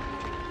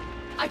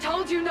 I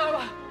told you,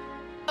 Noah.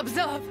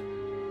 Observe.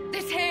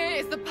 This here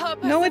is the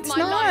purpose No, of it's my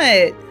not.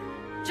 life.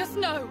 Just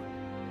know,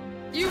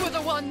 You were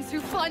the ones who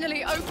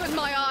finally opened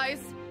my eyes.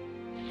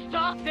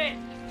 Stop this!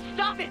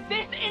 Stop it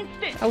this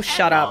instant! Oh,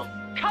 shut up.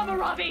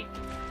 Kamaravi!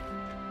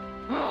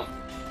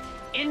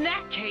 In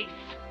that case...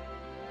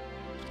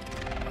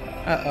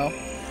 Uh-oh.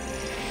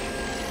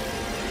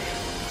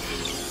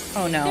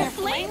 Oh, no. They're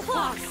flame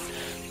clocks!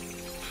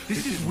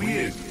 This is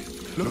weird.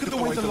 Look at the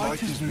way the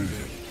light is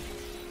moving.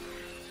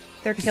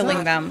 They're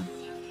killing them.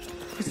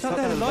 Is that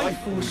their life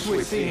force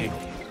we're seeing?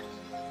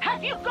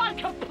 Have you gone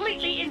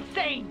completely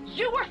insane?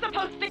 You were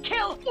supposed to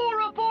kill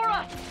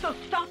Ouroboros! So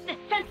stop this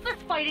senseless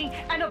fighting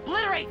and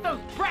obliterate those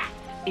brats!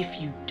 If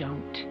you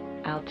don't,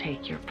 I'll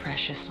take your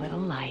precious little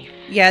life.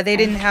 Yeah, they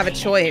didn't have a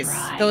choice.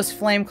 Those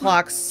flame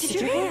clocks. Did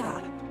you hear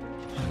that?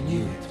 I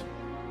knew it.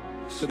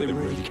 So they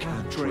really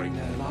can drain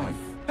their life.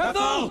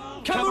 Ethel!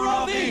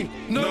 Kamaravi!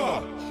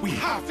 No! We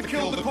have to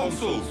kill the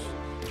consuls!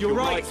 You're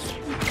right!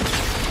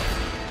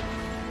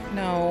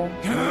 No.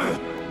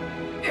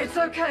 It's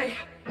okay,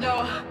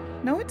 Noah.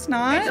 No, it's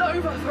not. It's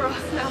over for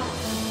us now.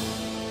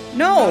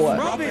 No.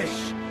 That's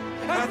rubbish!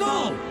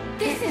 Ethel!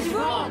 This is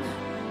wrong!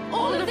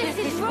 All of this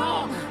is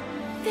wrong!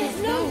 There's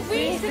no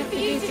reason for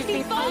you to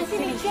be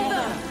fighting each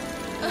other!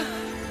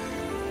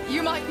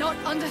 You might not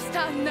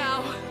understand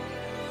now.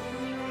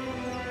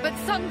 But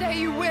someday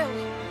you will.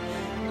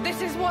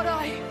 This is what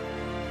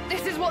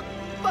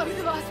both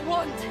of us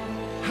want.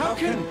 How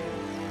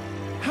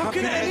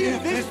can any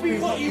of this be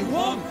what you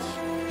want?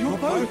 You're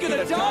both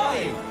gonna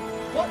die!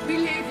 What we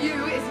leave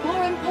you is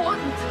more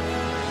important.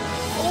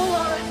 All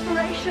our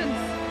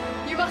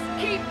aspirations, you must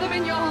keep them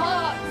in your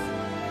hearts.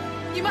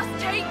 You must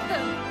take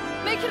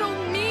them. Make it all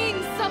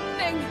mean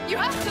something. You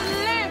have to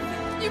live.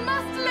 You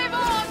must live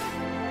on.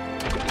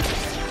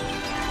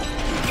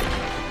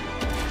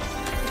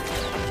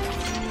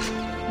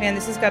 Man,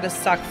 this has got to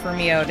suck for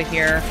Mio to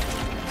hear.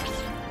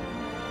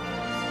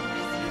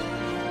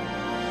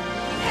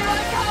 Here I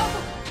come!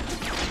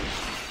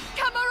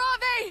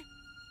 Kamaravi!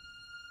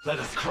 Let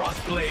us cross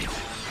blades.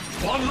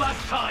 One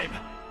last time.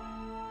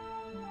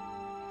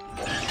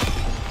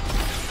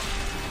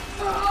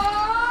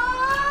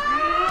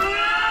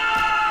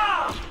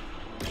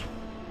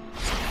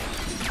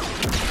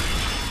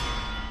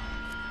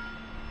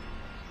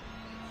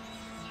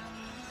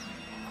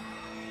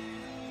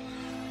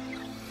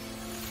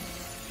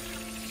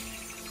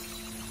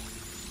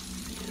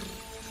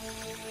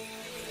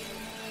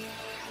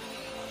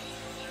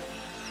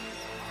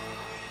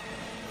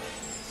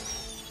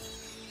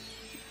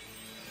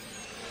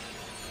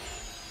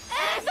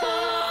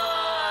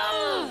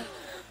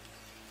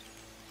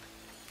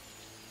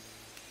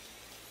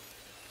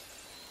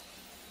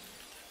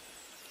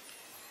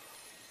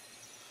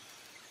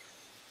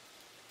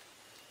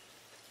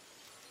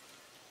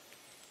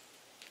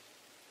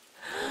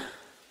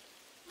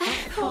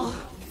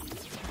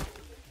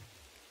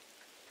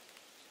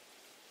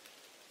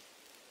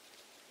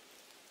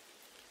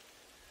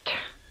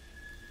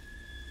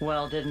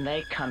 Well, didn't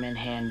they come in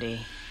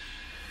handy?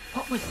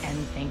 What was En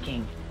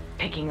thinking,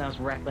 picking those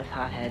reckless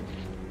hotheads?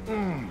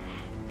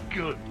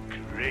 Good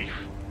grief.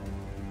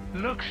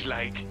 Looks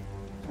like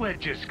we're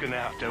just gonna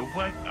have to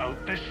wipe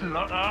out this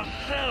lot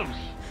ourselves.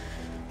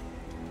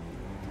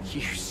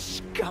 You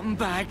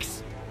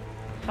scumbags!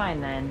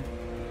 Fine then.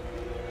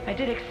 I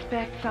did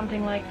expect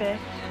something like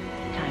this.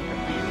 Time for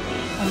plan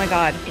B. Oh my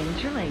god.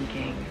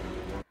 Interlinking.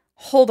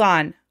 Hold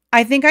on.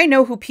 I think I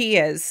know who P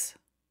is.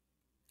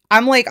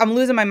 I'm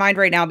losing my mind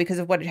right now because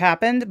of what had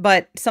happened,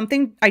 but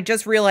I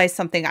just realized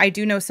something. I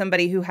do know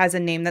somebody who has a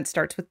name that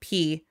starts with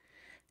P,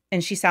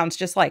 and she sounds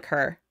just like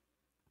her.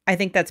 I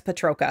think that's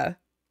Petroka.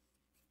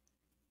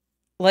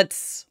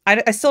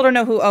 I still don't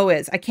know who O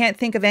is. I can't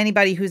think of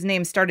anybody whose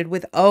name started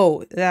with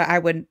O that I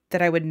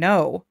would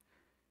know.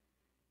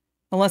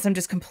 Unless I'm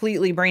just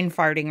completely brain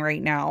farting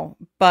right now.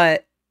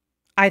 But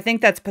I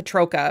think that's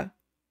Petroka.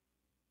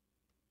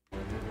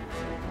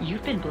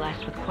 You've been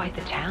blessed with quite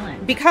the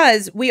talent.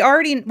 Because we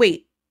already...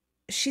 Wait.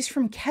 She's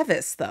from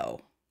Kevis, though.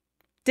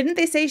 Didn't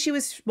they say she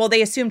was... Well,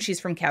 they assumed she's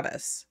from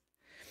Kevis.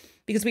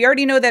 Because we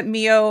already know that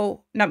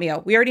Mio... Not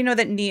Mio. We already know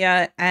that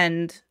Nia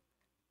and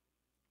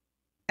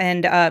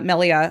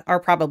Melia are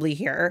probably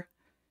here.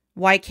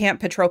 Why can't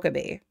Petroka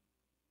be?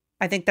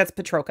 I think that's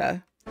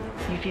Petroka.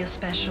 You feel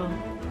special?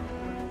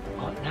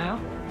 What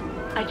now?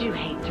 I do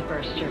hate to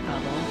burst your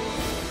bubble,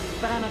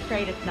 but I'm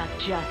afraid it's not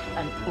just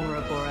an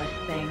Ouroboros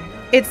thing.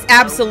 It's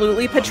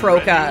absolutely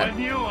Petroka.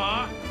 When you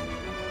are.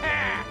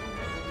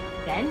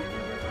 Then,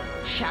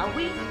 shall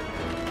we?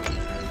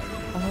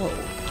 Oh.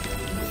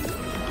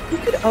 Who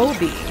could O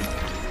be?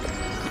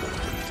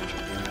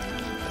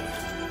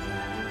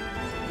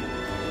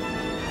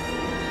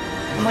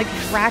 I'm like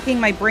racking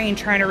my brain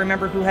trying to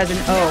remember who has an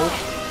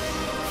O.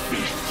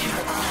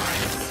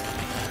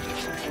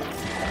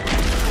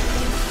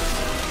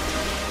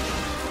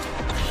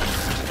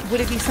 Would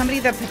it be somebody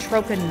that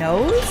Petroka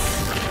knows?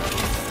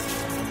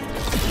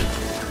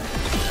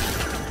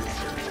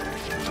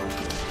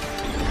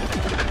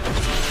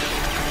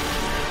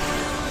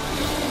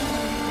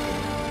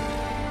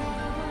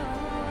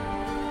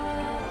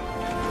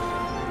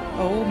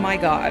 Oh my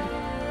god.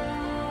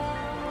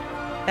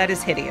 That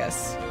is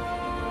hideous.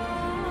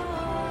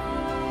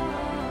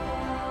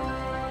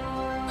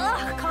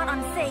 Ugh, can't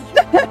unsee.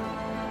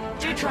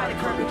 Do try to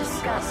curb your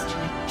disgust,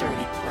 you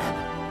dirty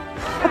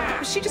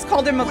pleb. She just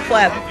called him a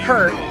pleb.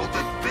 Her.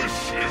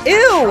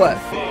 Ew!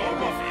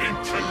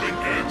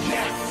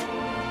 Yes!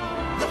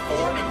 The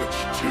form in which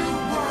two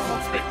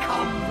worlds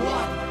become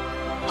one.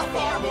 A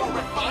far more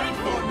refined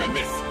form than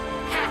this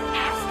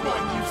half-assed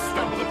one you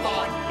stumbled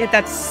upon.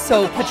 That's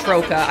so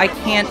Petroka. I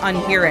can't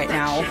unhear it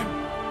now.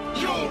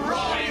 You'll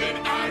writhe in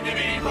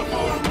agony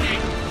before we...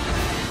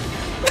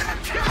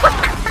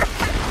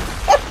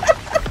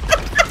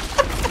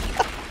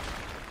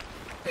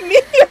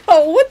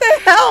 Mio, what the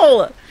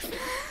hell?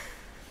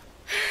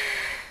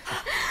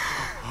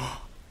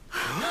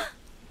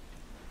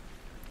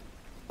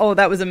 Oh,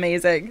 that was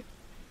amazing.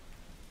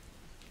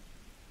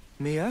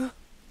 Mio?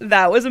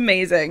 That was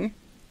amazing.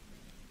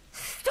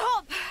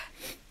 Stop!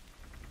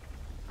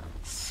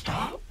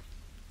 Stop?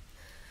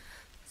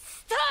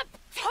 Stop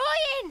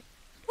toying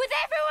with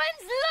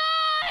everyone's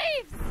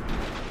lives!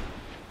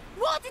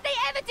 What did they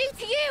ever do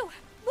to you?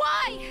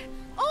 Why?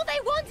 All they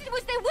wanted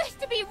was their wish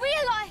to be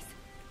realized.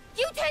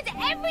 You turned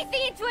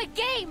everything into a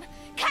game,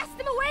 cast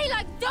them away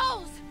like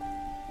dolls.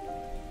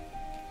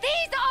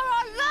 These are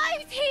our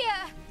lives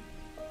here.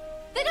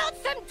 They're not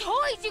some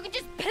toys you can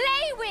just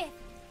play with.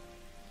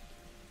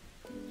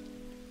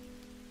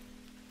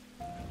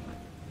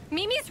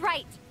 Mimi's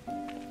right.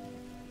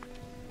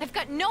 I've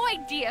got no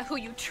idea who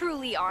you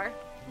truly are,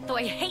 though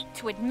I hate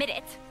to admit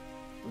it.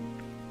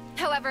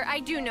 However, I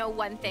do know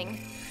one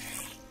thing.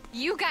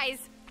 You guys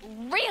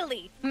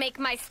really make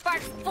my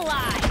sparks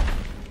fly.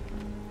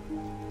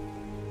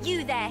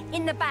 You there,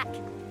 in the back,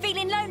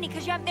 feeling lonely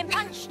because you haven't been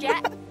punched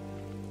yet?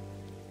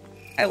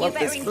 I love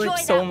this group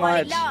so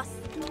much.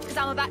 Because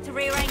I'm about to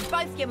rearrange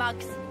both your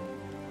mugs.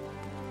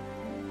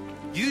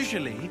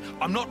 Usually,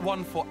 I'm not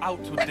one for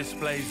outward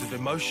displays of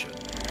emotion.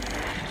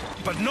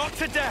 But not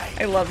today!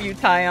 I love you,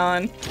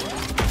 Tyon.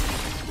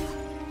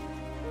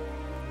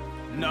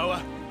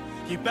 Noah,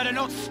 you better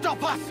not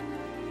stop us!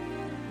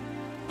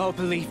 Oh,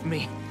 believe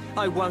me,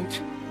 I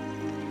won't.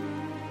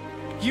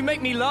 You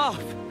make me laugh.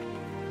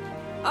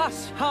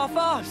 Us,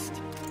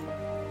 half-assed.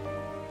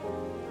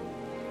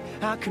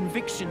 Our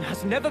conviction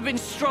has never been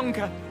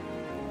stronger.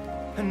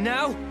 And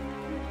now,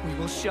 we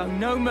will show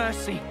no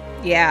mercy.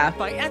 Yeah.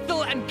 By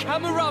Ethel and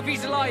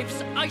Kamaravi's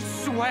lives, I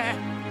swear.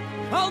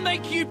 I'll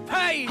make you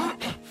pay!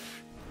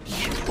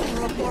 You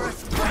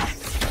Ouroboros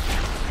brats!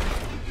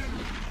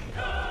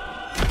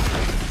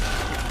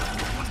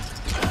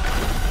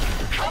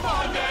 Come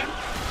on, then!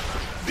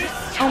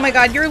 Oh my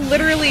god, you're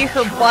literally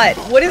her butt.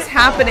 What is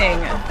happening?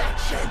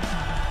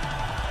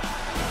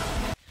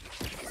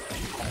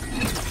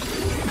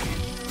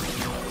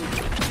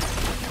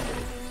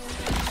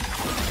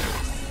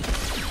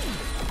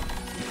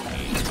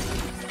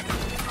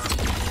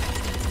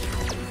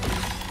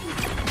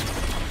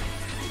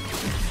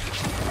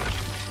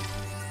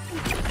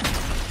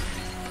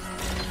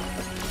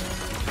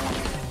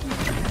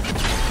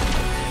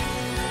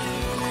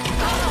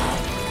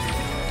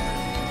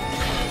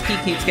 He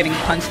keeps getting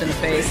punched in the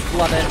face.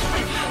 Love it.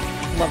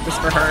 Love this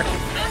for her.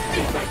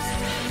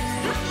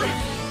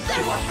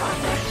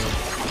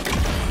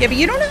 Yeah, but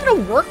you don't know how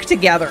to work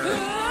together.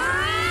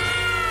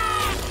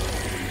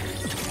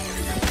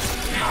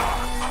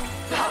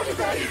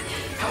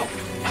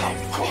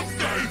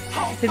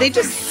 Did they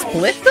just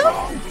split them?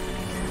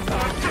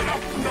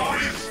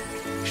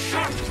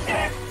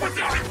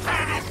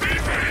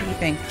 What do you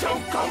think?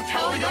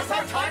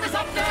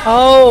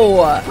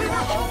 Oh,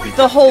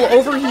 the whole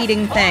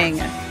overheating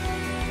thing.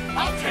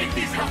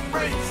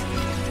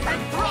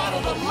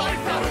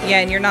 Yeah,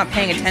 and you're not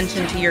paying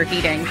attention to your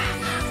heating.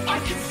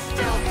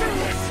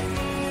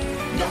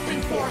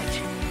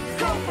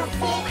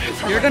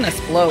 You're gonna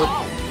explode.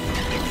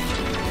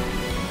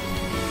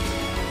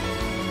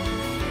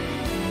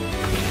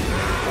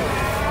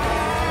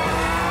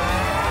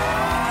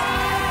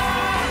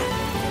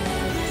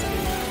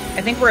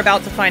 I think we're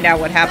about to find out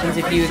what happens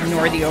if you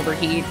ignore the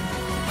overheat.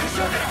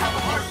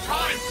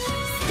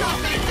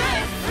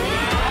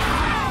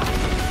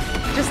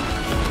 Just,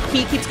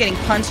 he keeps getting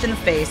punched in the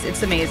face.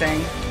 It's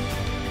amazing.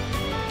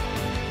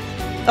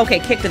 Okay,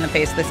 kicked in the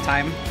face this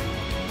time.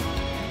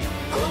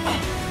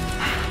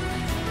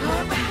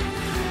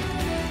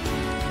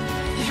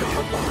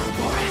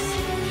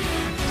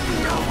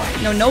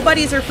 No,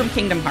 nobodies are from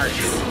Kingdom Hearts.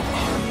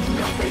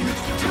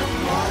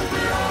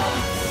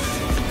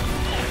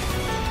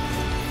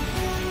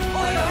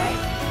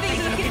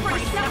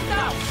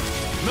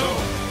 No,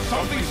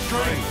 something's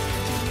strange.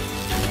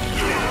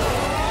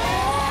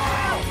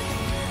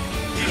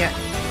 Yeah.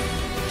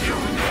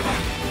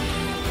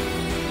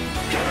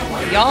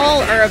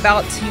 Y'all are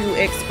about to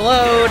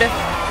explode.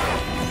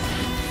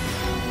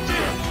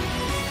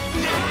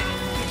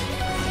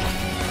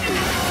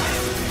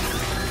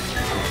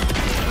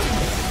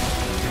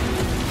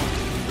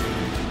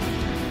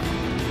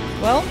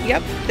 Well,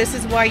 yep, this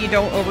is why you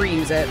don't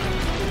overuse it.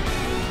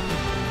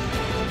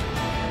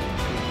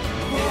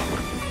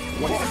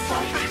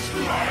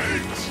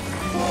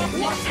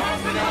 What's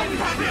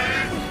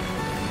happening?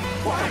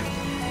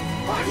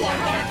 What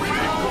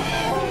happened?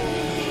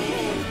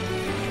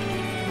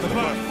 The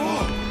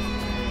platform!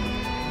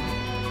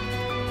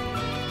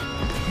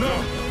 No!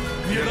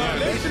 The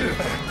annihilation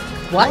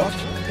effect! What?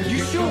 Are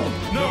you sure?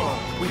 No!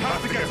 We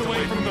have to get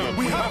away from them!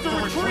 We have to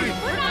retreat!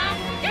 We're not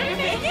gonna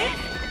make it!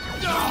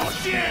 Oh,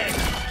 shit!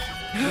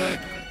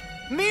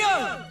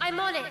 Mio! I'm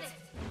on it.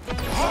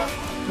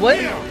 What?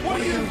 Mio,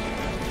 what are you...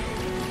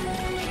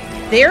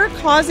 They're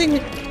causing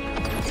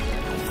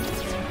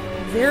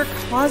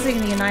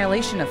the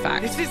annihilation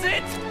effect. This is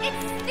it!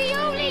 It's the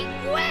only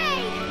way!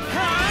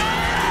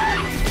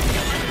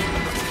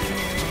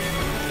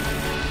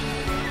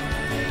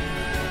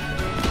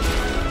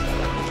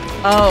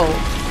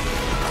 Oh.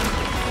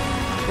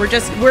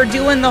 We're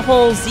doing the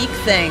whole Zeke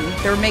thing.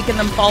 They're making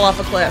them fall off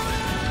a cliff.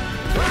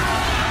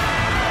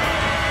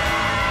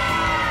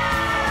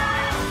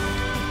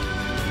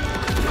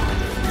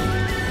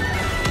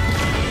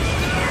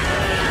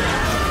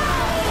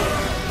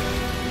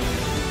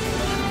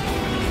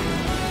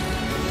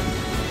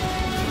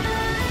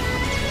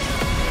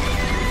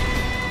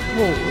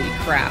 Holy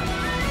crap.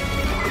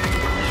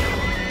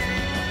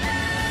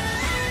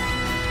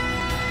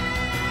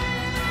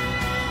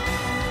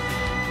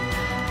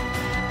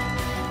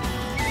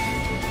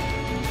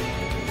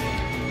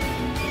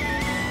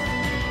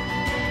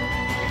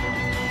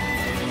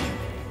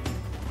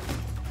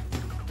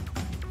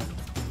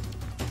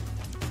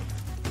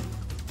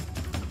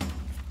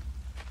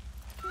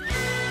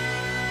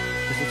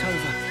 Is it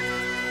over?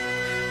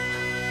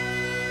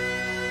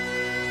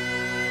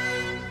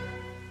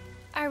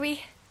 Are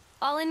we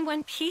all in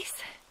one piece?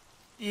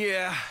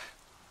 Yeah.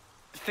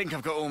 I think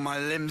I've got all my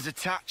limbs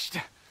attached.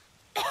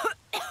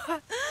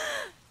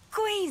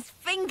 Queen's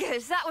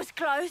fingers, that was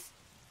close.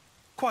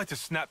 Quite a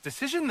snap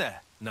decision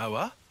there,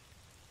 Noah.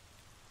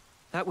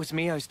 That was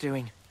Mio's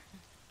doing.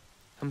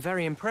 I'm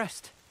very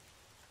impressed.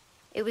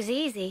 It was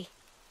easy.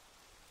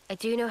 I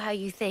do know how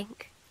you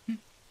think.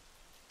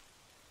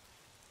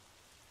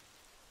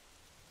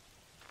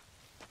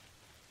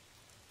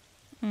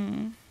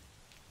 Hmm.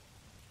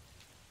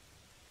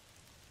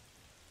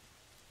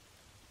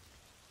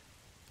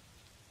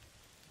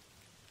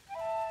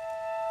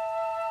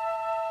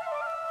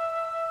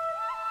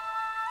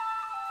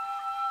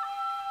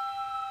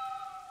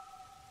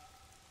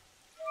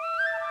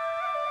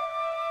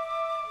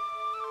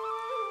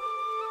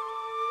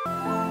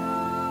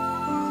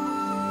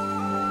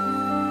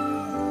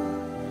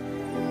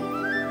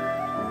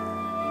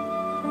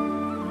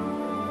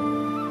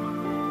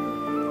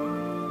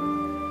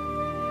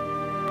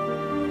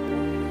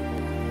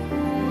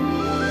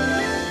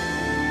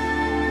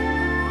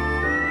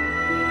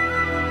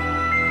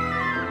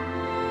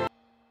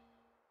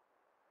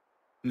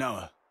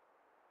 Noah,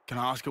 can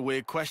I ask a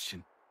weird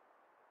question?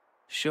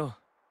 Sure.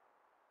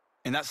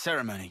 In that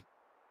ceremony,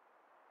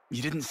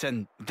 you didn't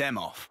send them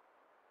off.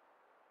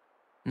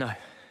 No,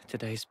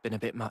 today's been a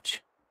bit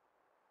much.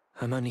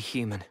 I'm only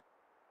human.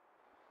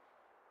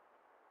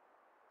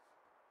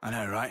 I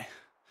know, right?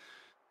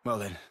 Well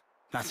then,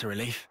 that's a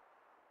relief.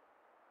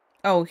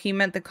 Oh, he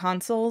meant the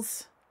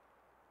consoles?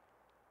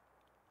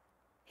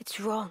 It's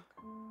wrong.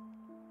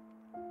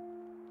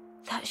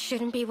 That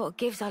shouldn't be what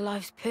gives our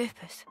lives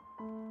purpose.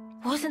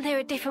 Wasn't there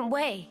a different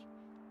way?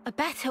 A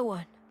better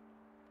one?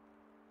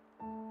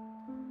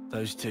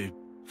 Those two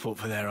fought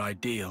for their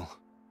ideal.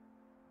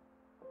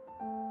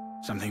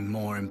 Something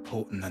more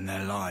important than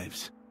their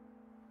lives.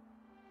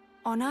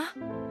 Honor?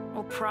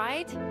 Or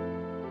pride?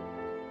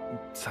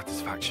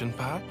 Satisfaction,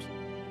 perhaps?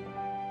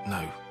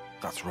 No,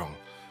 that's wrong.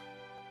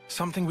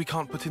 Something we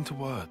can't put into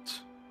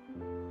words.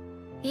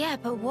 Yeah,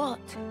 but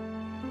what?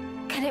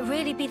 Can it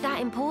really be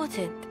that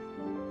important?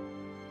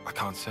 I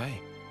can't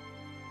say.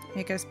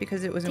 I guess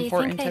because it was Do you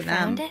important think to they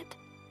them. found it?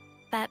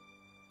 That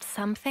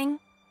something?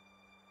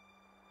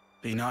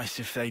 Be nice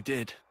if they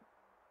did.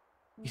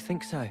 You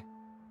think so?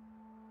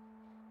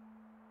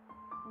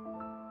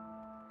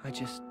 I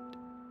just...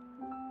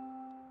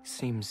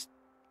 seems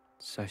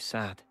so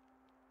sad.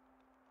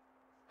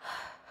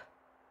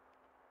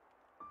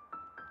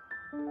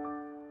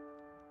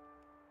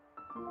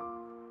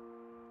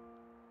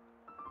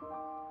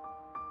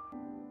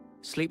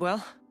 Sleep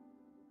well?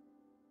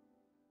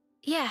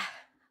 Yeah.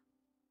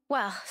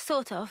 Well,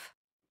 sort of.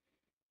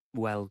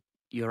 Well,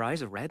 your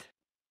eyes are red.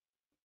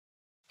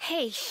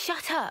 Hey,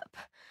 shut up.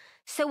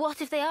 So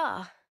what if they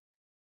are?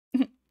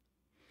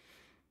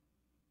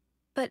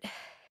 But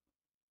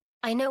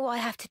I know what I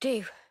have to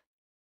do.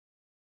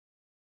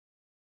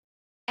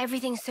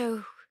 Everything's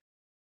so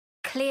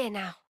clear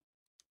now.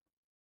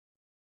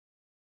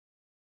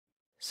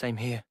 Same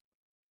here.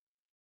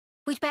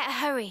 We'd better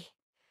hurry.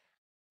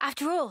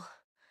 After all,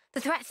 the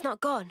threat's not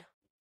gone.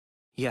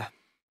 Yeah,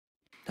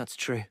 that's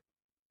true.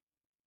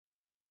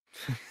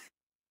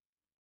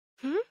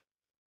 Hmm?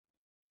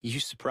 You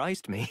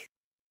surprised me.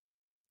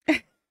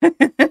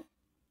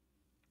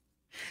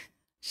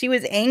 She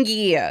was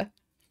angry.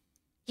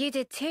 You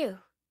did too.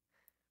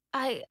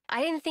 I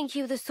didn't think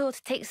you were the sort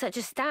to take such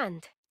a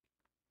stand.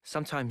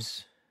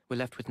 Sometimes we're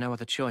left with no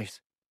other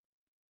choice.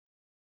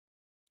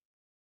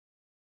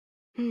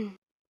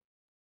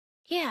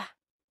 Yeah,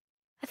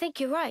 I think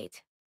you're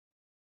right.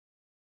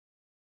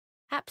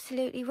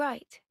 Absolutely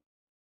right.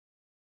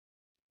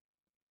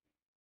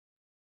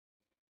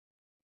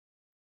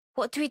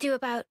 What do we do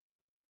about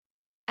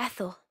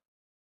Ethel?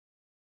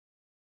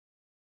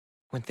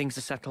 When things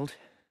are settled,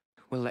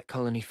 we'll let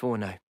Colony 4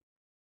 know.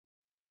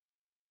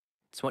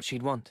 It's what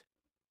she'd want.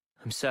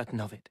 I'm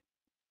certain of it.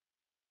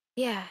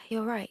 Yeah,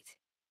 you're right.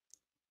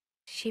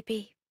 She'd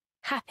be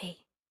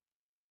happy.